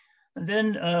company. And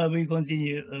then we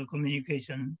continue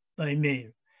communication by mail.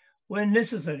 When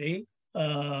necessary,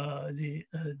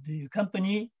 the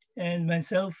company and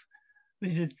myself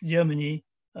visit Germany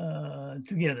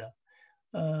together.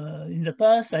 In the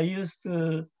past, I used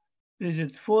to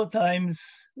visit 4 times,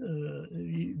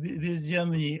 visit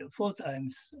Germany 4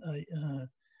 times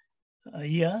a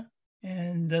year,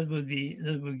 and that will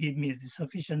give me the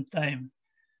sufficient time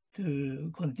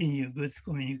to continue good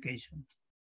communication.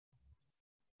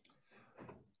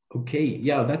 Okay,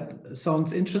 yeah, that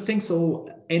sounds interesting. So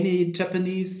any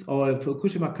Japanese or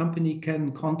Fukushima company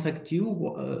can contact you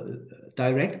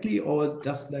directly, or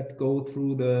does that go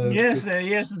through the... Yes,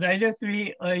 yes,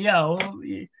 directly,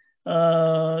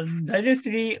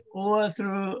 directly or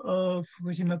through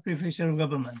Fukushima Prefectural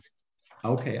government.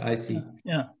 Okay, I see.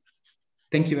 Yeah.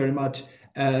 Thank you very much.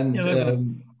 And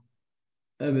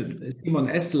Simon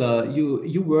Essler,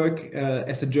 you work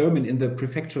as a German in the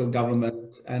prefectural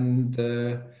government, and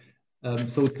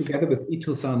so together with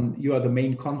Ito-san, you are the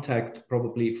main contact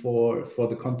probably for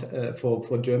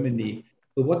Germany.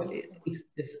 So what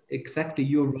is exactly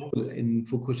your role in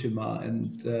Fukushima,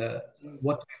 and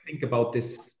what do you think about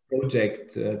this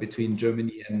project between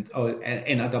Germany and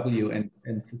NRW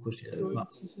and Fukushima?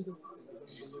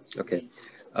 Okay,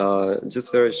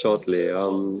 just very shortly.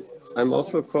 I'm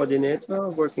also a coordinator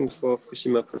working for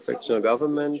Fukushima Prefectural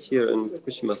Government here in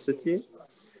Fukushima City.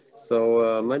 So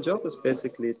my job is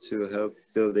basically to help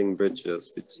building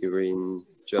bridges between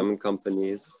German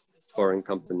companies, foreign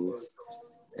companies,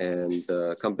 and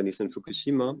companies in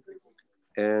Fukushima.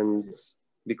 And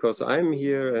because I'm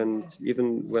here, and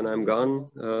even when I'm gone,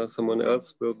 someone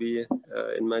else will be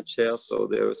in my chair. So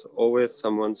there's always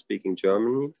someone speaking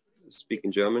German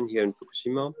here in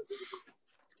Fukushima.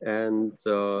 And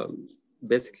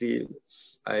basically,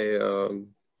 I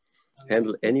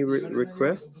handle any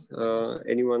requests.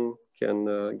 Anyone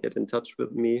can get in touch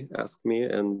with me, ask me,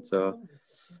 and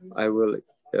I will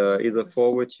either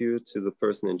forward you to the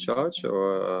person in charge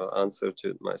or answer to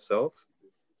it myself.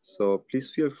 So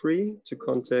please feel free to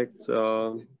contact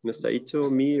Mr. Ito,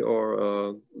 me,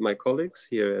 or my colleagues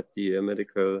here at the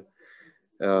Medical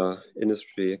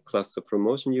Industry Cluster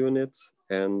Promotion Unit,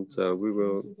 and we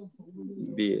will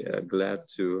be glad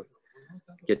to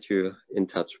get you in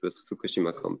touch with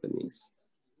Fukushima companies.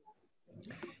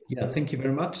 Yeah, thank you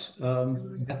very much.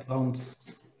 That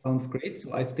sounds great.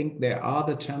 So I think there are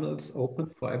the channels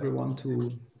open for everyone to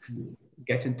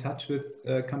get in touch with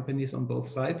companies on both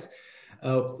sides.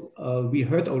 We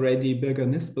heard already Birger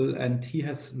Nispel, and he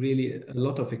has really a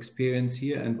lot of experience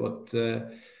here. And what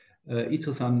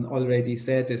Ito-san already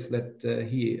said is that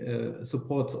he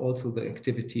supports also the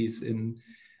activities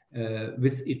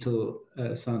with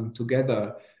Ito-san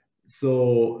together.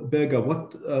 So Birger,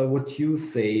 what you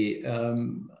say?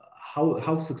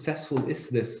 How successful is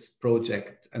this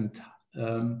project, and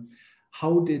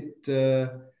how did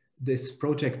this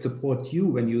project support you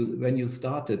when you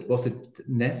started? Was it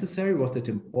necessary? Was it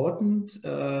important,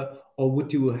 or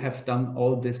would you have done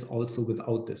all this also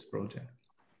without this project?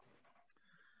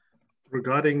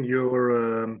 Regarding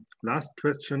your last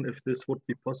question, if this would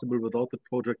be possible without the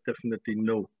project, definitely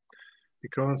no.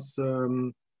 Because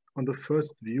on the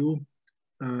first view,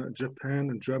 Japan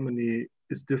and Germany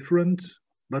is different,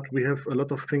 but we have a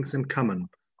lot of things in common.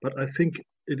 But I think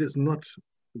it is not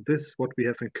this what we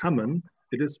have in common,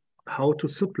 it is how to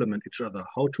supplement each other,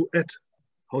 how to add,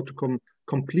 how to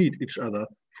complete each other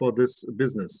for this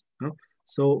business.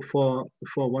 So for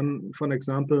one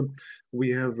example,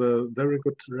 we have a very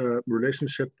good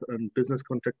relationship and business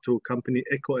contact to company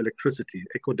Eco Electricity,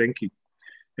 Eco Denki.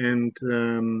 And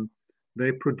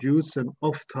they produce an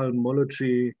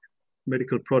ophthalmology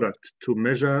medical product to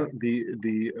measure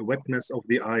the wetness of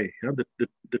the eye,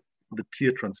 the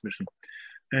tear transmission.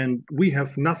 And we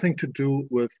have nothing to do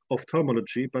with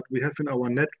ophthalmology, but we have in our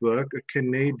network a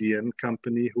Canadian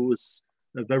company who is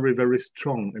very, very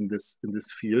strong in this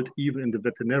field, even in the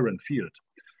veterinarian field.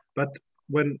 But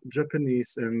when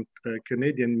Japanese and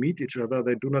Canadian meet each other,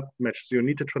 they do not match. So you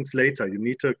need a translator, you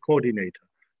need a coordinator.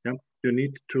 Yeah? You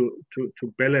need to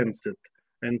balance it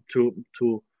and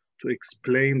to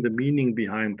explain the meaning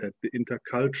behind that, the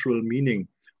intercultural meaning,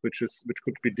 which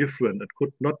could be different. It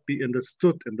could not be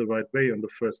understood in the right way on the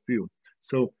first view.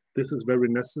 So this is very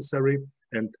necessary,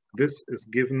 and this is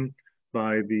given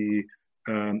by the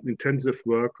intensive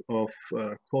work of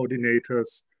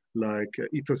coordinators like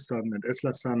Ito-san and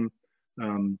Essler-san,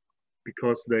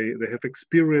 because they have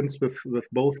experience with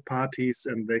both parties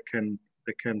and they can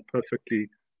perfectly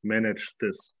manage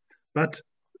this. But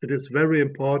it is very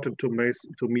important to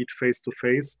meet face to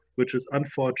face, which is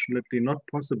unfortunately not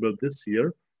possible this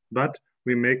year, but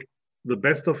we make the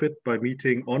best of it by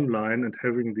meeting online and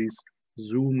having these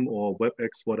Zoom or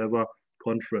WebEx, whatever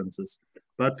conferences.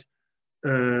 But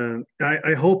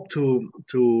I hope to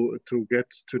get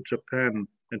to Japan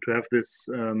and to have this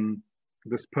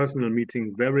this personal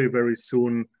meeting very, very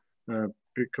soon,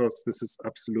 because this is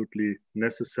absolutely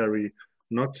necessary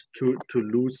not to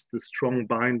lose the strong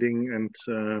binding and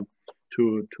to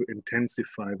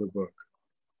intensify the work.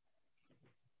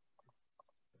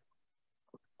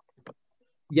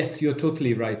 Yes, you're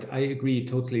totally right. I agree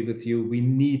totally with you. We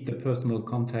need the personal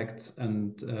contact,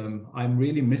 and I'm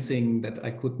really missing that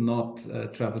I could not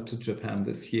travel to Japan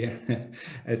this year,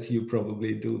 as you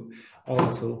probably do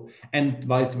also. And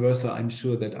vice versa, I'm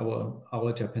sure that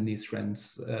our Japanese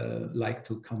friends like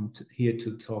to come here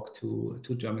to talk to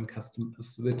German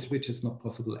customers, which is not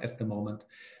possible at the moment.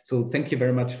 So thank you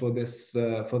very much for this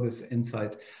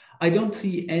insight. I don't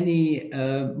see any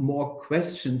more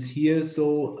questions here,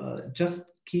 so just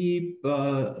keep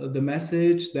the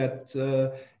message that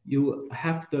you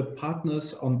have the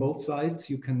partners on both sides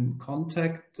you can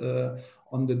contact.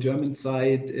 On the German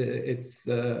side, it's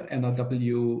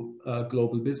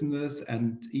NRW-Global Business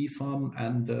and IVAM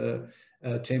and the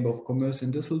Chamber of Commerce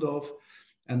in Düsseldorf.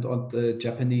 And on the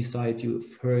Japanese side,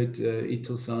 you've heard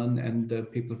Ito-san and the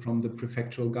people from the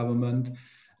prefectural government.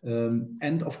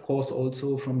 And of course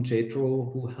also from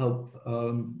JETRO, who help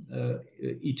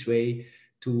each way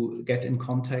to get in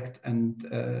contact and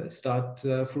start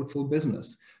fruitful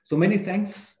business. So many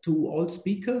thanks to all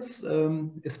speakers,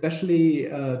 especially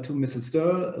to Mrs.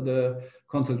 Dörr, the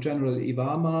Consul General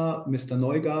Iwama, Mr.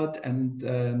 Neugart and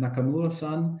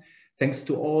Nakamura-san. Thanks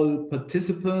to all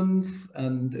participants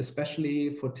and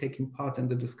especially for taking part in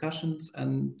the discussions,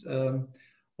 and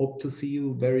hope to see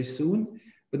you very soon.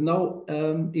 But now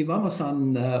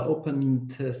Iwama-san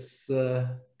opened his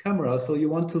camera, so you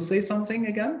want to say something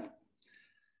again?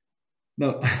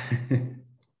 No.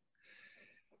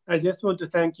 I just want to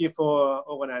thank you for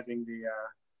organizing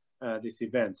this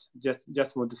event.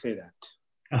 Just want to say that.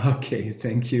 Okay,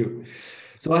 thank you.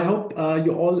 So I hope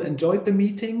you all enjoyed the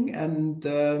meeting, and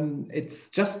it's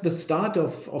just the start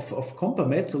of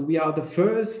COMPAMED. So we are the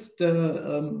first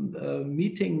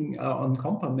meeting on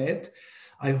COMPAMED.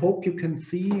 I hope you can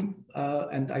see,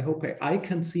 and I hope I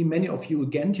can see many of you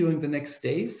again during the next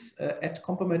days at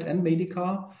COMPAMED and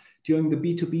Medica during the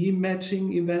B2B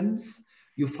matching events.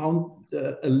 You found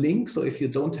a link, so if you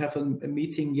don't have a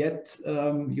meeting yet,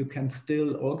 you can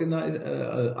still organize,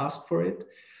 ask for it.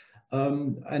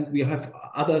 And we have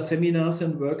other seminars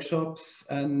and workshops,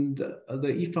 and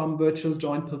the IVAM Virtual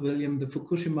Joint Pavilion, the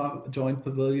Fukushima Joint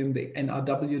Pavilion, the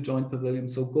NRW Joint Pavilion.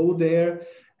 So go there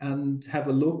and have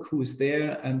a look who's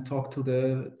there and talk to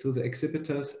the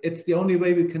exhibitors. It's the only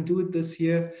way we can do it this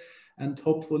year. And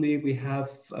hopefully we have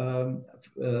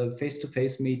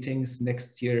face-to-face meetings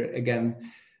next year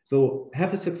again. So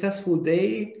have a successful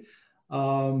day.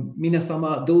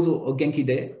 Minasama dozo o genki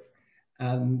de.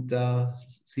 And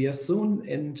see us soon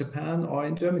in Japan or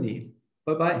in Germany.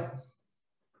 Bye-bye.